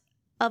not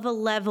of a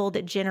level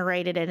that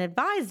generated an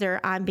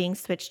advisor. I'm being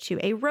switched to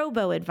a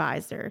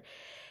robo-advisor.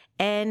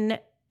 And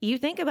you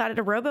think about it,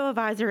 a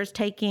robo-advisor is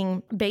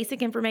taking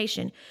basic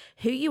information,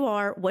 who you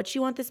are, what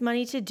you want this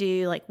money to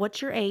do, like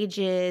what your age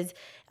is,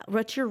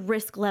 what your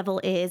risk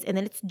level is, and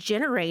then it's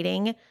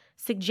generating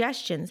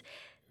suggestions.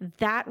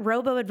 That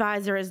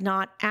robo-advisor is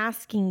not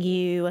asking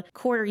you,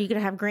 Court, are you going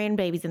to have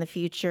grandbabies in the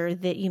future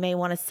that you may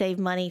want to save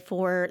money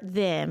for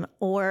them?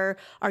 Or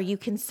are you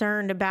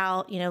concerned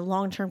about,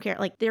 long-term care?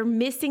 Like they're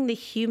missing the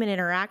human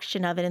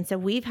interaction of it. And so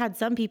we've had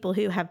some people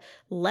who have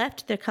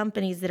left the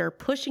companies that are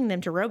pushing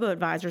them to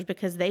robo-advisors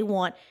because they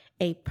want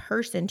a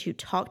person to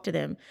talk to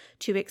them,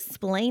 to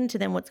explain to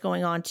them what's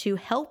going on, to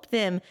help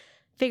them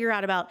figure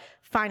out about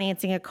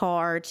financing a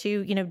car,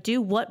 to,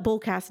 do what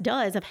Bullcast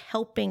does of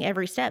helping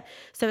every step.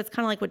 So it's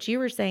kind of like what you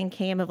were saying,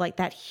 Cam, of like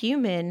that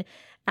human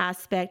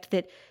aspect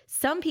that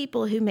some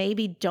people who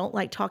maybe don't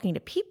like talking to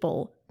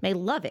people may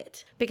love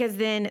it because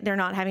then they're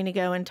not having to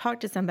go and talk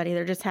to somebody.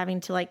 They're just having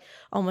to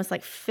almost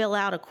fill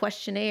out a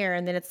questionnaire.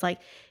 And then it's like,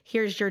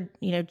 here's your,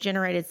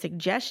 generated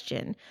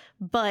suggestion.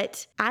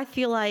 But I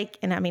feel like,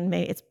 and I mean,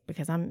 maybe it's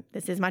because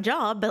this is my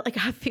job, but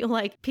I feel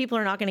like people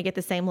are not going to get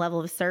the same level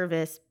of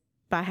service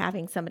by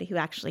having somebody who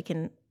actually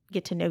can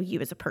get to know you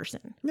as a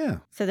person. Yeah.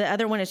 So the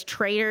other one is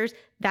traders.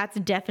 That's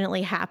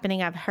definitely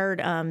happening. I've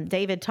heard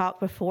David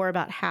talk before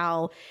about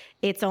how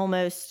it's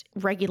almost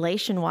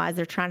regulation-wise,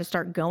 they're trying to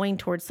start going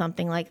towards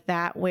something like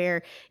that,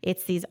 where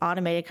it's these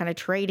automated kind of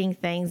trading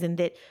things and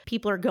that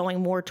people are going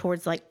more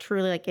towards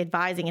truly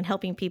advising and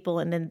helping people.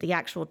 And then the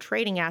actual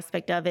trading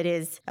aspect of it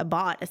is a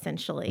bot,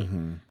 essentially.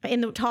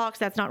 In the talks,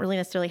 that's not really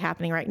necessarily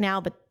happening right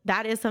now, but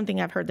that is something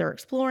I've heard they're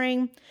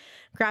exploring.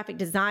 Graphic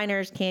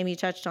designers, Cam, you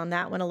touched on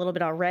that one a little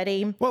bit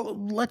already. Well,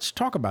 let's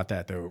talk about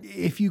that, though.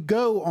 If you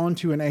go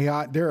onto an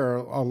AI, there are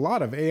a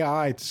lot of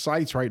AI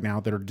sites right now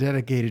that are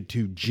dedicated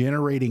to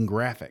generating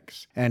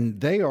graphics,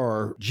 and they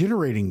are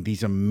generating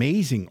these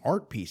amazing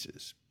art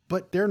pieces,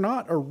 but they're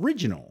not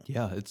original.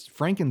 Yeah, it's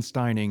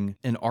Frankensteining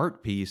an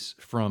art piece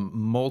from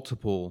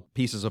multiple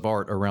pieces of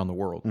art around the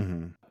world.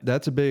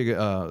 That's a big...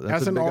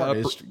 As an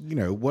artist,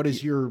 what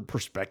is your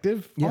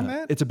perspective on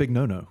that? It's a big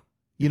no-no.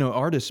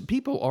 Artists,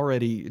 people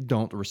already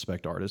don't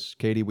respect artists.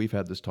 Katie, we've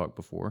had this talk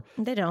before.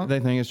 They don't. They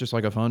think it's just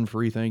like a fun,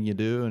 free thing you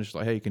do. And it's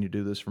like, hey, can you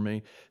do this for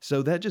me?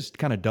 So that just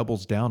kind of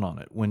doubles down on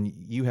it. When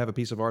you have a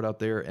piece of art out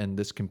there and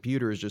this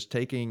computer is just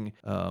taking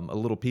a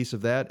little piece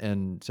of that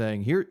and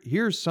saying,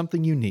 here's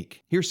something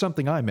unique. Here's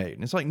something I made.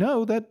 And it's like,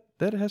 no, that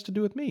has to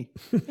do with me.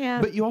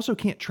 Yeah. But you also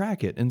can't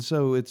track it. And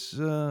so it's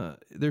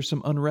there's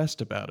some unrest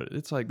about it.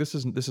 It's like, this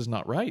is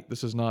not right.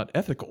 This is not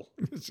ethical.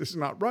 This is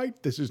not right.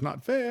 This is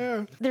not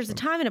fair. There's a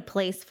time and a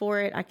place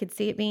for it. I could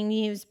see it being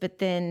used, but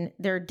then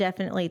there are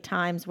definitely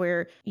times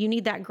where you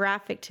need that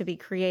graphic to be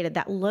created,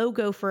 that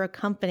logo for a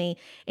company,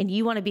 and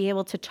you want to be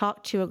able to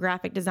talk to a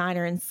graphic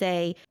designer and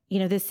say,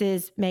 this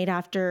is made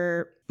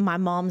after my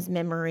mom's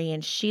memory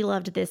and she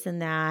loved this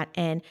and that,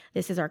 and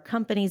this is our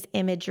company's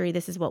imagery,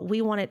 this is what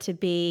we want it to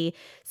be,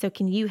 so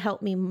can you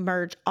help me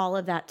merge all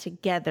of that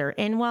together?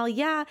 And while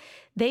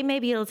they may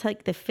be able to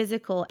take the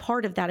physical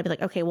part of that and be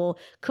like, okay, well,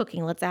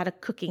 cooking, let's add a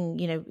cooking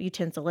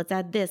utensil, let's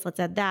add this, let's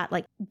add that,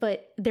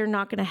 but they're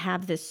not going to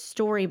have this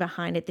story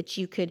behind it that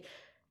you could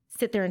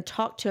sit there and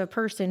talk to a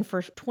person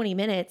for 20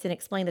 minutes and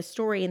explain the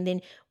story, and then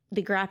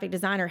the graphic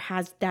designer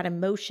has that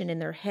emotion in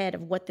their head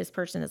of what this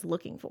person is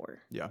looking for.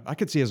 Yeah, I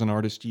could see as an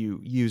artist you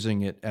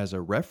using it as a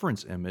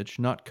reference image,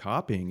 not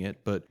copying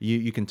it, but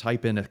you can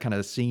type in a kind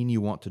of scene you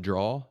want to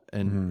draw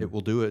and it will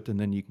do it, and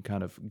then you can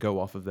kind of go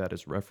off of that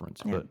as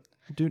reference. Yeah.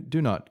 But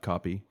do not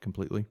copy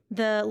completely.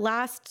 The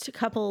last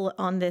couple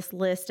on this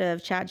list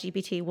of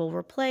ChatGPT will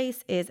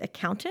replace is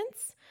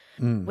accountants,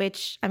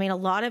 which, a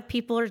lot of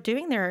people are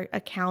doing their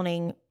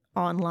accounting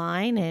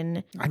online,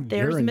 and I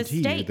there's guarantee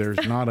you mistakes.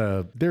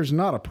 there's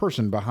not a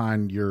person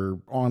behind your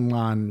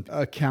online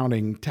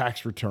accounting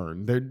tax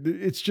return.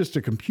 It's just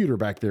a computer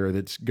back there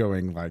that's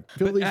going like,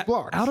 fill these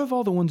blocks. Out of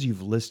all the ones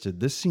you've listed,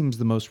 this seems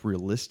the most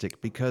realistic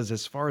because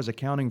as far as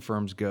accounting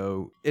firms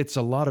go, it's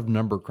a lot of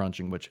number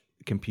crunching, which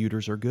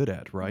computers are good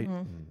at, right?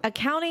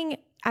 Accounting,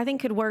 I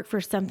think, could work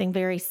for something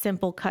very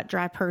simple, cut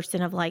dry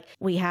person of like,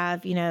 we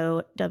have,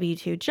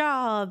 W-2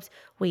 jobs,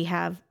 we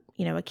have,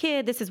 a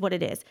kid, this is what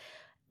it is.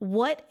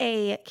 What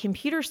a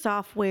computer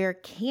software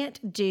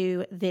can't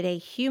do that a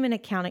human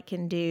accountant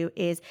can do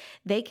is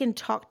they can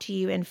talk to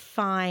you and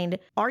find,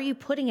 are you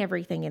putting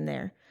everything in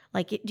there?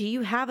 Like, do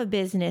you have a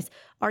business?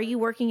 Are you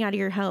working out of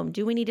your home?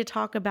 Do we need to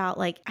talk about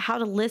like how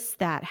to list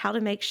that, how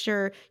to make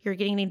sure you're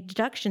getting any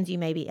deductions you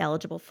may be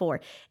eligible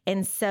for?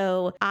 And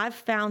so I've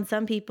found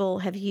some people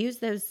have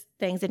used those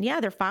things and yeah,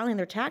 they're filing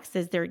their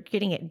taxes, they're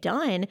getting it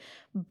done,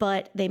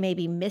 but they may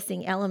be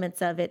missing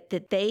elements of it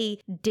that they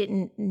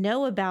didn't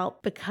know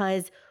about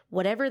because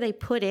whatever they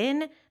put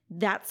in,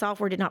 that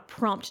software did not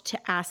prompt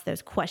to ask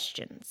those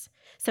questions.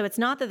 So it's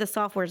not that the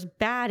software is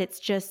bad,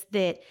 it's just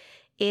that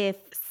if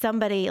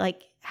somebody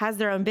like has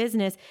their own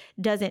business,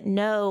 doesn't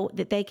know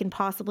that they can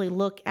possibly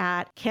look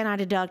at, can I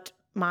deduct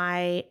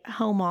my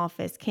home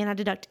office? Can I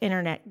deduct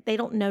internet? They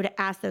don't know to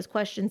ask those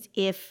questions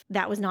if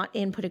that was not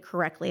inputted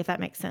correctly, if that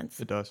makes sense.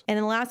 It does. And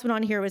then the last one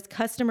on here was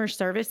customer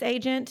service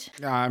agent.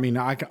 I mean,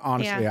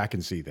 honestly, I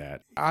can see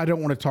that. I don't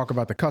want to talk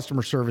about the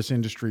customer service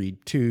industry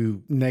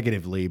too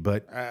negatively,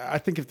 but I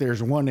think if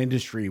there's one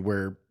industry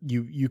where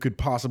you could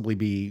possibly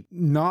be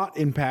not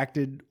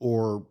impacted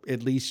or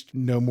at least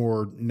no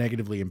more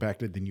negatively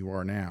impacted than you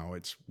are now,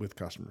 it's with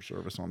customer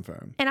service on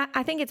phone. And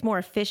I think it's more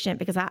efficient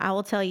because I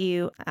will tell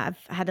you, I've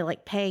had to like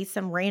pay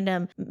some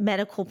random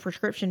medical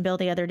prescription bill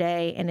the other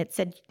day and it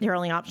said their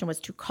only option was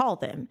to call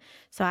them.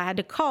 So I had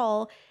to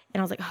call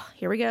and I was like, oh,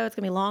 here we go. It's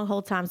gonna be long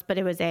hold times. But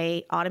it was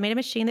a automated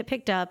machine that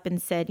picked up and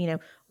said,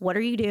 what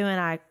are you doing?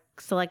 I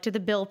selected the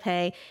bill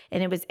pay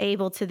and it was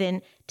able to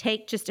then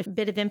take just a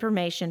bit of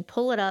information,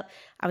 pull it up.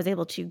 I was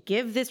able to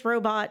give this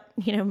robot,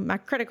 my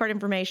credit card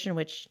information,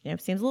 which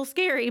seems a little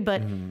scary,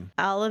 but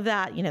all of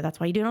that,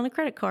 that's why you do it on a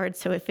credit card.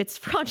 So if it's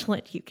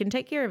fraudulent, you can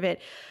take care of it.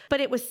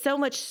 But it was so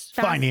much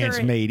faster.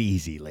 Finance made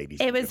easy,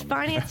 ladies. It was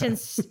financed and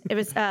it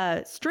was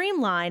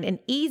streamlined and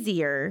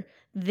easier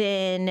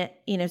than,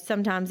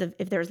 sometimes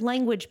if there's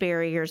language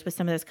barriers with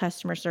some of those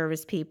customer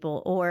service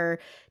people, or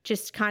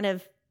just kind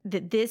of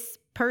that this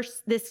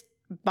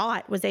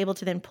bot was able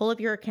to then pull up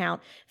your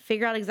account,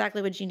 figure out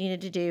exactly what you needed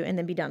to do, and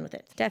then be done with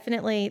it.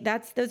 Definitely,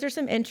 those are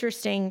some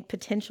interesting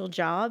potential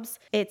jobs.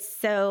 It's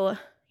so,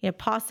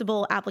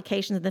 possible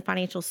applications of the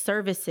financial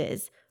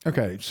services.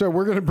 Okay, so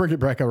we're going to bring it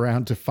back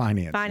around to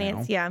finance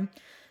now. Yeah.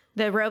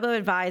 The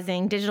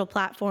robo-advising digital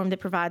platform that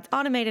provides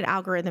automated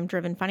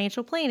algorithm-driven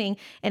financial planning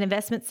and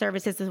investment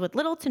services with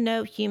little to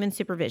no human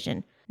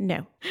supervision.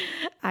 No.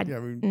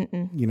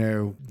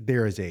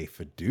 There is a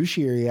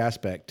fiduciary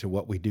aspect to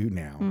what we do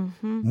now,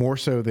 more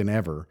so than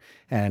ever.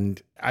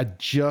 And I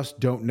just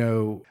don't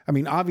know. I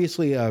mean,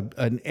 obviously,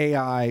 an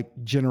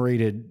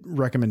AI-generated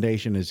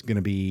recommendation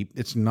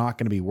it's not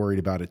going to be worried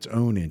about its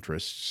own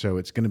interests. So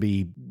it's going to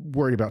be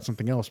worried about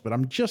something else. But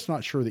I'm just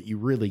not sure that you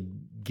really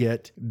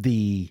get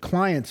the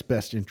client's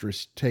best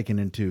interest taken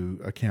into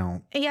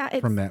account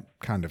from that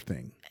kind of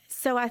thing.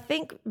 So I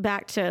think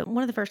back to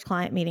one of the first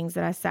client meetings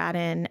that I sat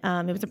in.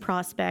 It was a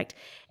prospect,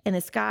 and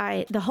this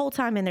guy, the whole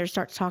time in there,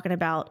 starts talking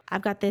about,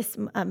 I've got this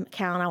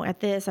account, I want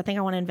this, I think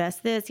I want to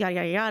invest this, yada,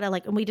 yada, yada.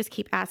 Like, and we just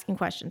keep asking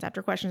questions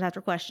after questions after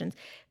questions.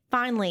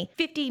 Finally,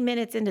 50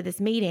 minutes into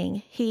this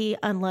meeting, he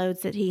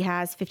unloads that he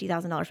has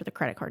 $50,000 worth of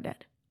credit card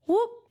debt.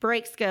 Whoop,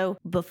 brakes go.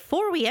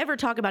 Before we ever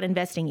talk about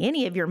investing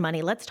any of your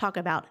money, let's talk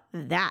about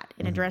that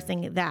and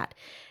addressing that.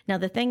 Now,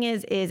 the thing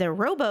is a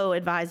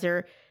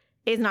robo-advisor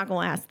is not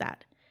going to ask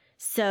that.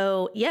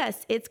 So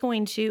yes, it's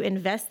going to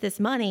invest this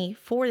money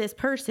for this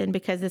person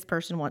because this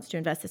person wants to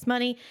invest this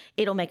money.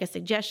 It'll make a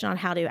suggestion on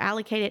how to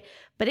allocate it,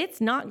 but it's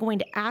not going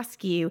to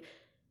ask you,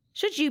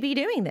 should you be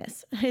doing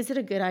this? Is it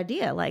a good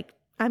idea?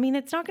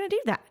 It's not going to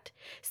do that.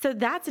 So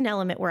that's an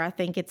element where I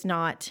think it's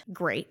not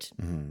great.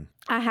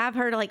 I have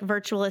heard of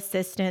virtual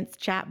assistants,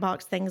 chat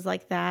box, things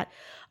like that.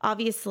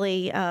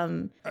 Obviously,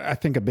 I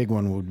think a big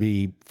one would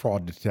be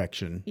fraud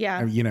detection.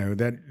 Yeah.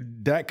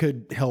 That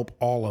could help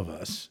all of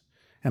us.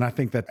 And I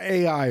think that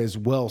AI is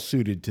well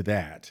suited to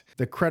that.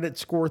 The credit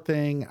score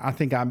thing, I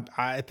think I'm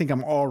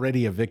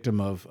already a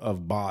victim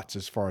of bots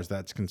as far as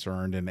that's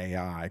concerned in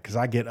AI, because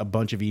I get a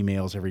bunch of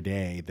emails every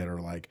day that are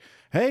like,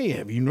 hey,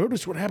 have you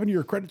noticed what happened to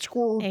your credit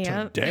score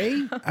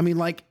today?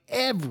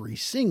 Every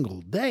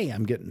single day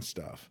I'm getting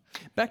stuff.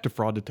 Back to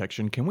fraud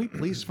detection, can we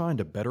please find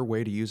a better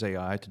way to use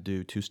AI to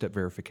do two-step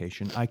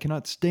verification? I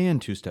cannot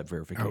stand two-step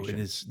verification. It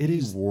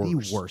is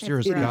the worst. There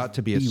has got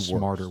to be a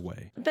smarter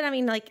way. But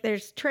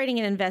there's trading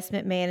and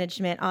investment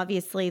management.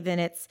 Obviously, then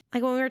it's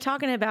like when we were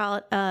talking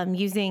about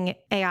using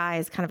AI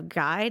as kind of a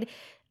guide,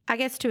 I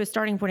guess to a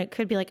starting point, it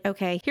could be like,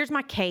 okay, here's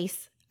my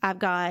case. I've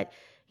got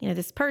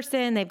this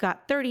person, they've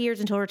got 30 years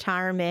until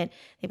retirement.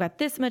 They've got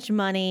this much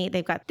money.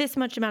 They've got this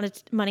much amount of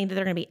money that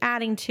they're going to be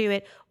adding to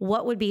it.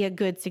 What would be a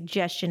good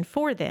suggestion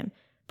for them?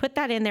 Put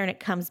that in there and it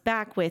comes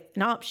back with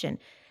an option.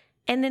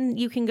 And then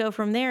you can go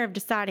from there of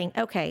deciding,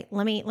 okay,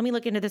 let me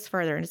look into this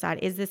further and decide,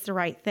 is this the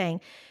right thing?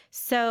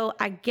 So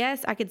I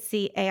guess I could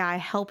see AI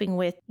helping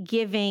with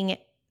giving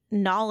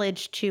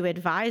knowledge to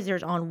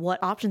advisors on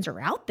what options are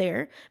out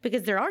there,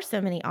 because there are so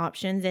many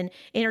options, and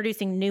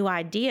introducing new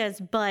ideas.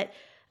 But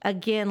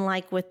again,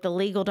 like with the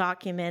legal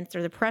documents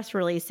or the press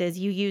releases,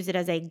 you use it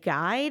as a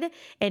guide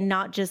and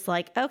not just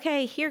like,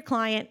 okay, here,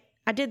 client,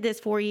 I did this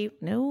for you.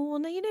 No,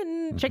 you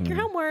didn't. Check your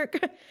homework.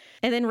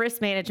 And then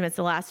risk management's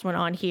the last one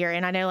on here.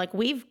 And I know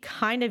we've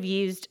kind of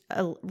used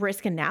a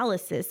risk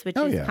analysis, which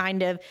is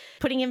kind of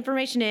putting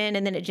information in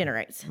and then it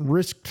generates.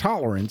 Risk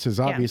tolerance is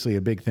obviously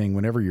a big thing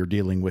whenever you're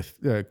dealing with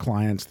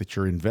clients that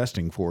you're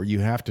investing for. You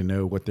have to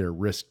know what their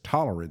risk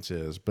tolerance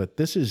is. But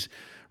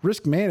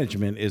risk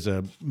management is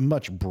a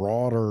much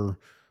broader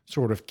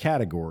sort of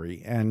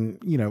category. And,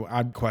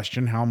 I'd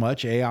question how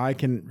much AI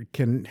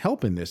can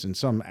help in this in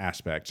some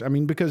aspects. I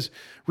mean, because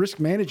risk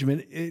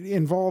management, it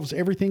involves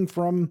everything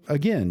from,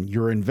 again,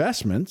 your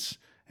investments.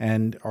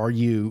 And are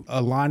you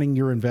aligning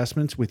your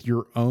investments with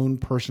your own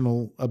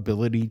personal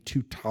ability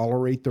to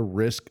tolerate the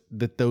risk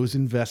that those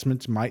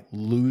investments might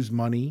lose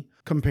money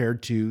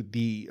compared to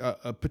the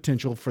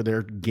potential for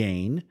their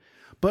gain?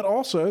 But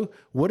also,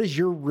 what is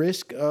your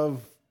risk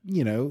of,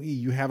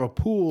 you have a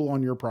pool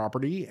on your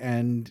property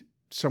and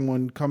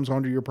someone comes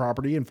onto your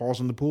property and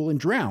falls in the pool and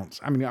drowns.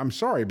 I mean, I'm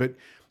sorry, but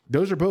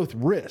those are both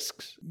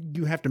risks.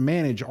 You have to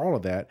manage all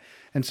of that.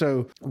 And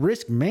so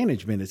risk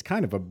management is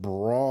kind of a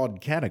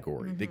broad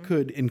category that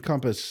could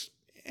encompass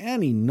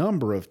any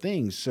number of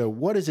things. So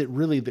what is it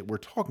really that we're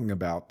talking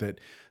about that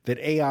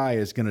AI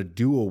is going to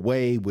do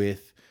away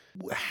with?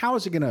 How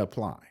is it going to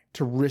apply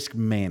to risk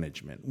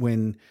management?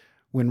 When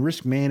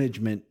risk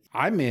management,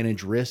 I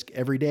manage risk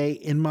every day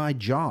in my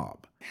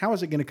job. How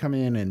is it going to come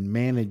in and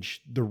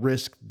manage the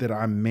risk that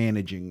I'm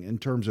managing in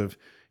terms of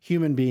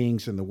human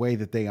beings and the way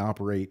that they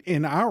operate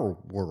in our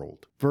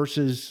world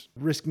versus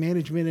risk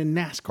management in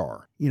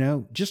NASCAR?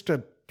 Just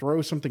to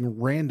throw something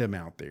random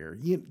out there,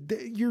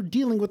 you're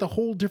dealing with a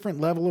whole different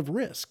level of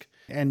risk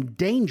and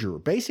danger.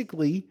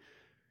 Basically,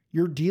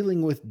 you're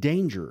dealing with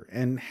danger.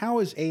 And how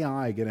is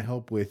AI going to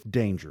help with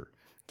danger?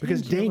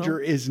 Because danger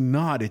is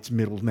not its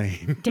middle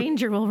name.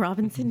 Danger, Will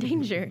Robinson,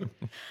 danger.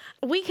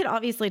 We could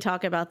obviously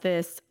talk about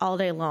this all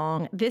day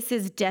long. This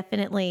is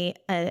definitely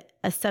a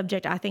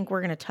subject I think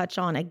we're going to touch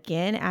on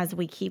again as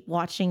we keep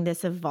watching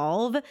this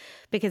evolve,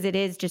 because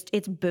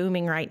it's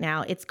booming right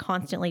now. It's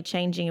constantly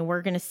changing, and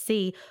we're going to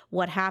see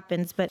what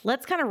happens. But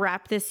let's kind of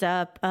wrap this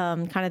up,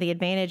 kind of the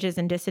advantages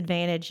and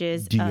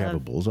disadvantages. Do you have a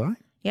bullseye?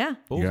 Yeah.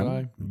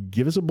 Bullseye.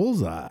 Give us a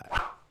bullseye.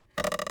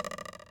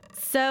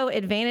 So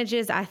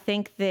advantages, I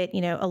think that,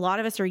 a lot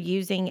of us are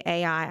using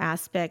AI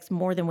aspects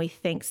more than we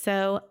think.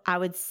 So I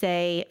would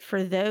say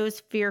for those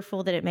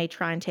fearful that it may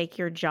try and take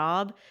your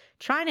job,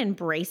 try and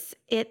embrace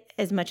it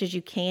as much as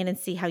you can and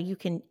see how you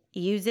can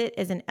use it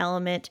as an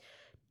element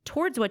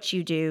towards what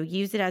you do.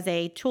 Use it as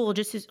a tool,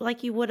 just as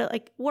like you would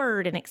like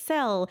Word and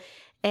Excel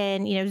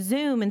and,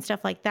 Zoom and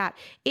stuff like that.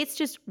 It's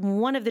just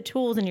one of the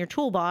tools in your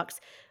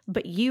toolbox,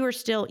 but you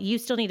still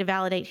need to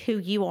validate who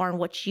you are and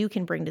what you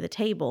can bring to the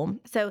table.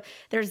 So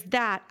there's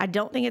that. I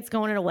don't think it's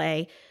going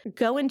away.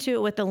 Go into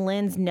it with the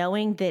lens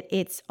knowing that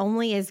it's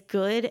only as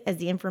good as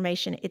the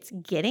information it's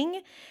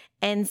getting.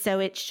 And so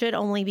it should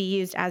only be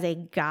used as a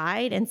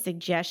guide and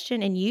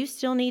suggestion. And you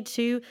still need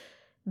to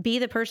be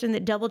the person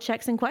that double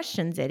checks and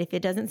questions it. If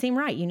it doesn't seem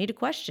right, you need to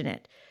question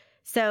it.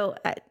 So,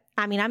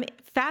 I'm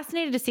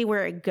fascinated to see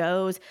where it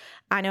goes.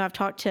 I know I've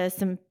talked to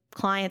some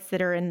clients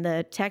that are in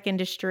the tech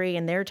industry,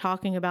 and they're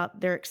talking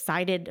about, they're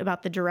excited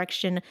about the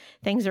direction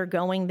things are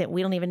going that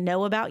we don't even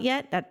know about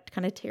yet. That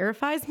kind of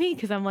terrifies me,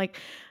 because I'm like,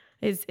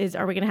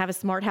 are we going to have a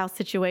smart house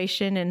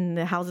situation and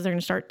the houses are going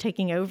to start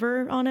taking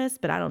over on us?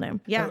 But I don't know.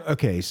 Yeah.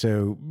 Okay.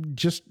 So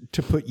just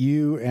to put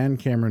you and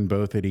Cameron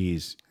both at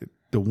ease,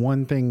 the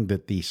one thing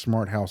that the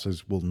smart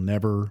houses will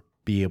never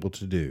be able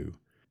to do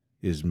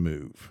is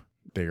move.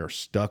 They are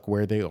stuck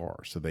where they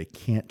are, so they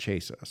can't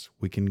chase us.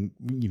 We can,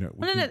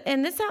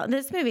 And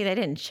this movie, they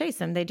didn't chase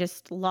them. They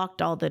just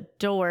locked all the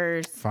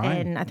doors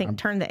and I think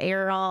turned the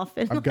air off.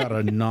 And I've got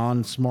a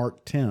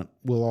non-smart tent.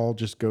 We'll all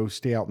just go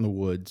stay out in the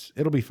woods.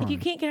 It'll be fine. You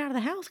can't get out of the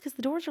house because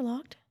the doors are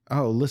locked.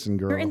 Oh, listen,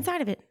 girl. You're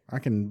inside of it. I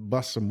can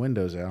bust some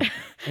windows out.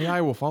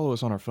 AI will follow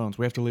us on our phones.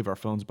 We have to leave our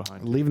phones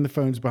behind. Leaving the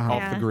phones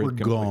behind. Off the grid.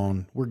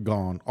 We're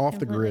gone. Off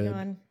the grid.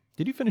 Gone.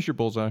 Did you finish your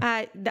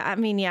bullseye?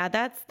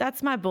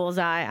 That's my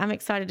bullseye. I'm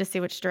excited to see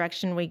which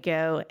direction we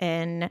go.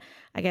 And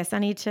I guess I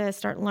need to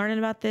start learning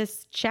about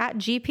this Chat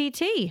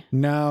GPT.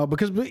 No,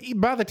 because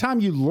by the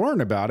time you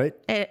learn about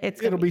it,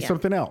 it'll be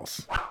something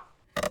else.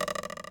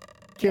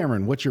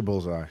 Cameron, what's your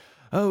bullseye?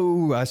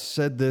 Oh, I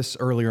said this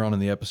earlier on in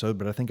the episode,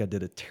 but I think I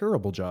did a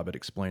terrible job at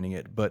explaining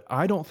it. But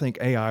I don't think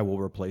AI will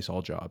replace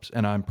all jobs.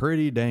 And I'm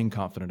pretty dang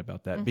confident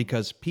about that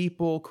because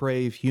people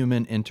crave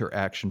human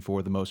interaction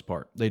for the most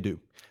part. They do.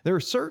 There are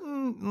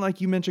certain even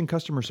like you mentioned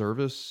customer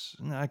service,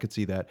 I could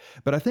see that.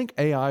 But I think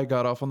AI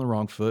got off on the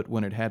wrong foot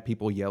when it had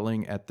people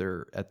yelling at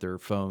their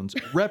phones,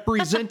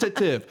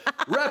 representative,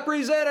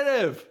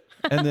 representative.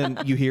 And then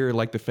you hear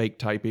like the fake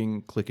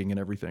typing, clicking and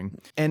everything.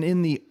 And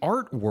in the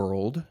art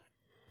world,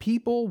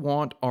 people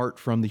want art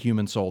from the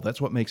human soul.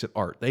 That's what makes it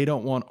art. They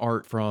don't want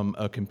art from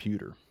a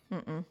computer.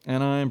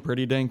 And I'm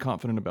pretty dang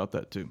confident about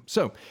that too.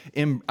 So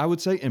I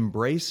would say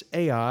embrace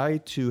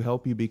AI to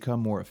help you become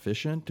more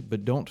efficient,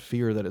 but don't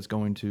fear that it's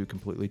going to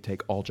completely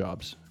take all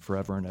jobs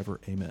forever and ever.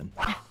 Amen.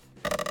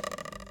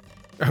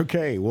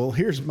 Okay, well,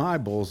 here's my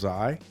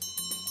bullseye.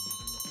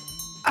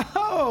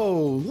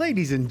 Oh,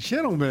 ladies and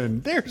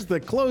gentlemen, there's the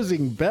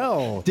closing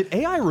bell. Did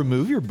AI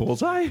remove your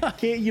bullseye? I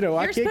can't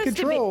You're supposed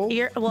control. to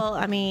be, well,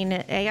 I mean,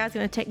 AI is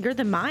going to take, you're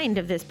the mind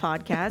of this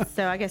podcast.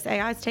 So I guess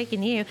AI is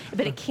taking you,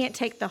 but it can't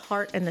take the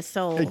heart and the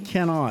soul. It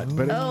cannot,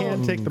 but it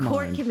can take the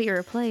Court mind. can be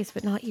replaced,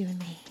 but not you and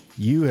me.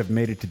 You have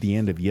made it to the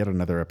end of yet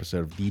another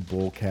episode of the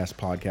Bullcast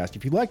Podcast.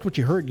 If you liked what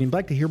you heard and you'd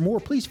like to hear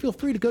more, please feel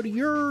free to go to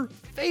your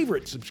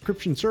favorite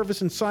subscription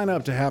service and sign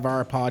up to have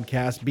our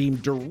podcast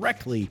beamed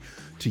directly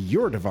to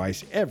your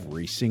device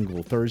every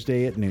single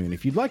Thursday at noon.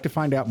 If you'd like to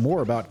find out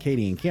more about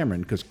Katie and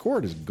Cameron, because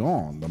Court is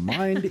gone, the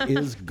mind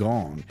is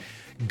gone,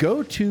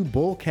 go to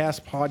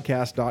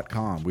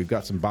bullcastpodcast.com. We've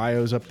got some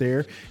bios up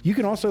there. You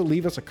can also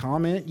leave us a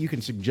comment. You can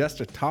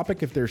suggest a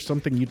topic if there's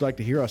something you'd like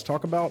to hear us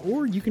talk about,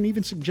 or you can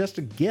even suggest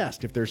a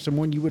guest if there's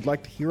someone you would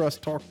like to hear us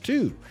talk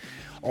to.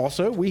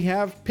 Also, we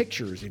have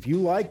pictures. If you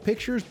like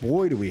pictures,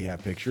 boy, do we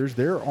have pictures.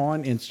 They're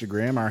on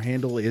Instagram. Our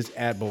handle is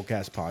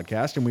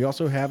 @BullcastPodcast, and we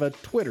also have a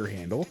Twitter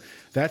handle.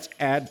 That's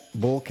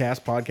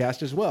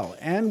 @BullcastPodcast as well.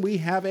 And we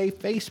have a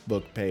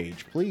Facebook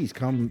page. Please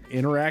come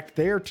interact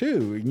there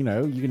too. You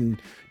know, you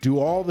can do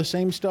all the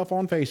same stuff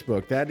on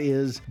Facebook. That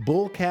is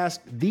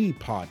Bullcast the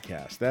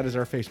Podcast. That is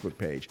our Facebook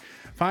page.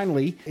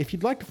 Finally, if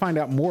you'd like to find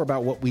out more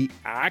about what we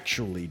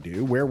actually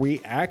do, where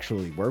we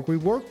actually work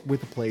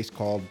with a place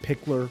called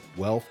Pickler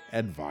Wealth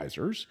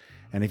Advisors.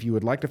 And if you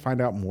would like to find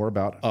out more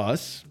about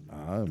us,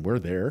 we're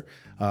there.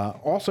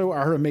 Also,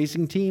 our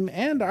amazing team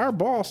and our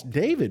boss,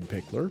 David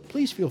Pickler,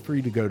 please feel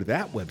free to go to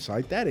that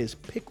website. That is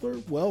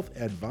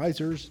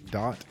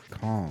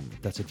picklerwealthadvisors.com.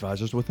 That's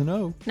advisors with an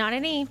O. Not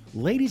an E.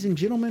 Ladies and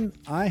gentlemen,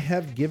 I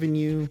have given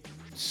you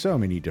so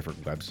many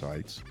different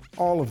websites,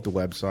 all of the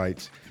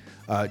websites.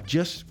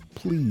 Just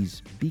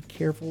please be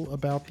careful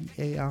about the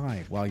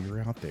AI while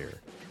you're out there.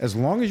 As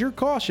long as you're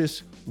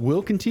cautious,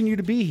 we'll continue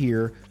to be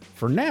here.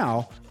 For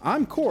now,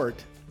 I'm Court.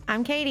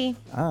 I'm Katie.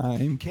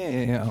 I'm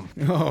Cam.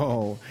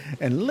 Oh,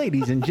 and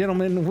ladies and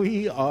gentlemen,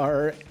 we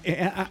are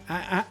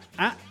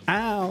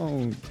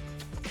out.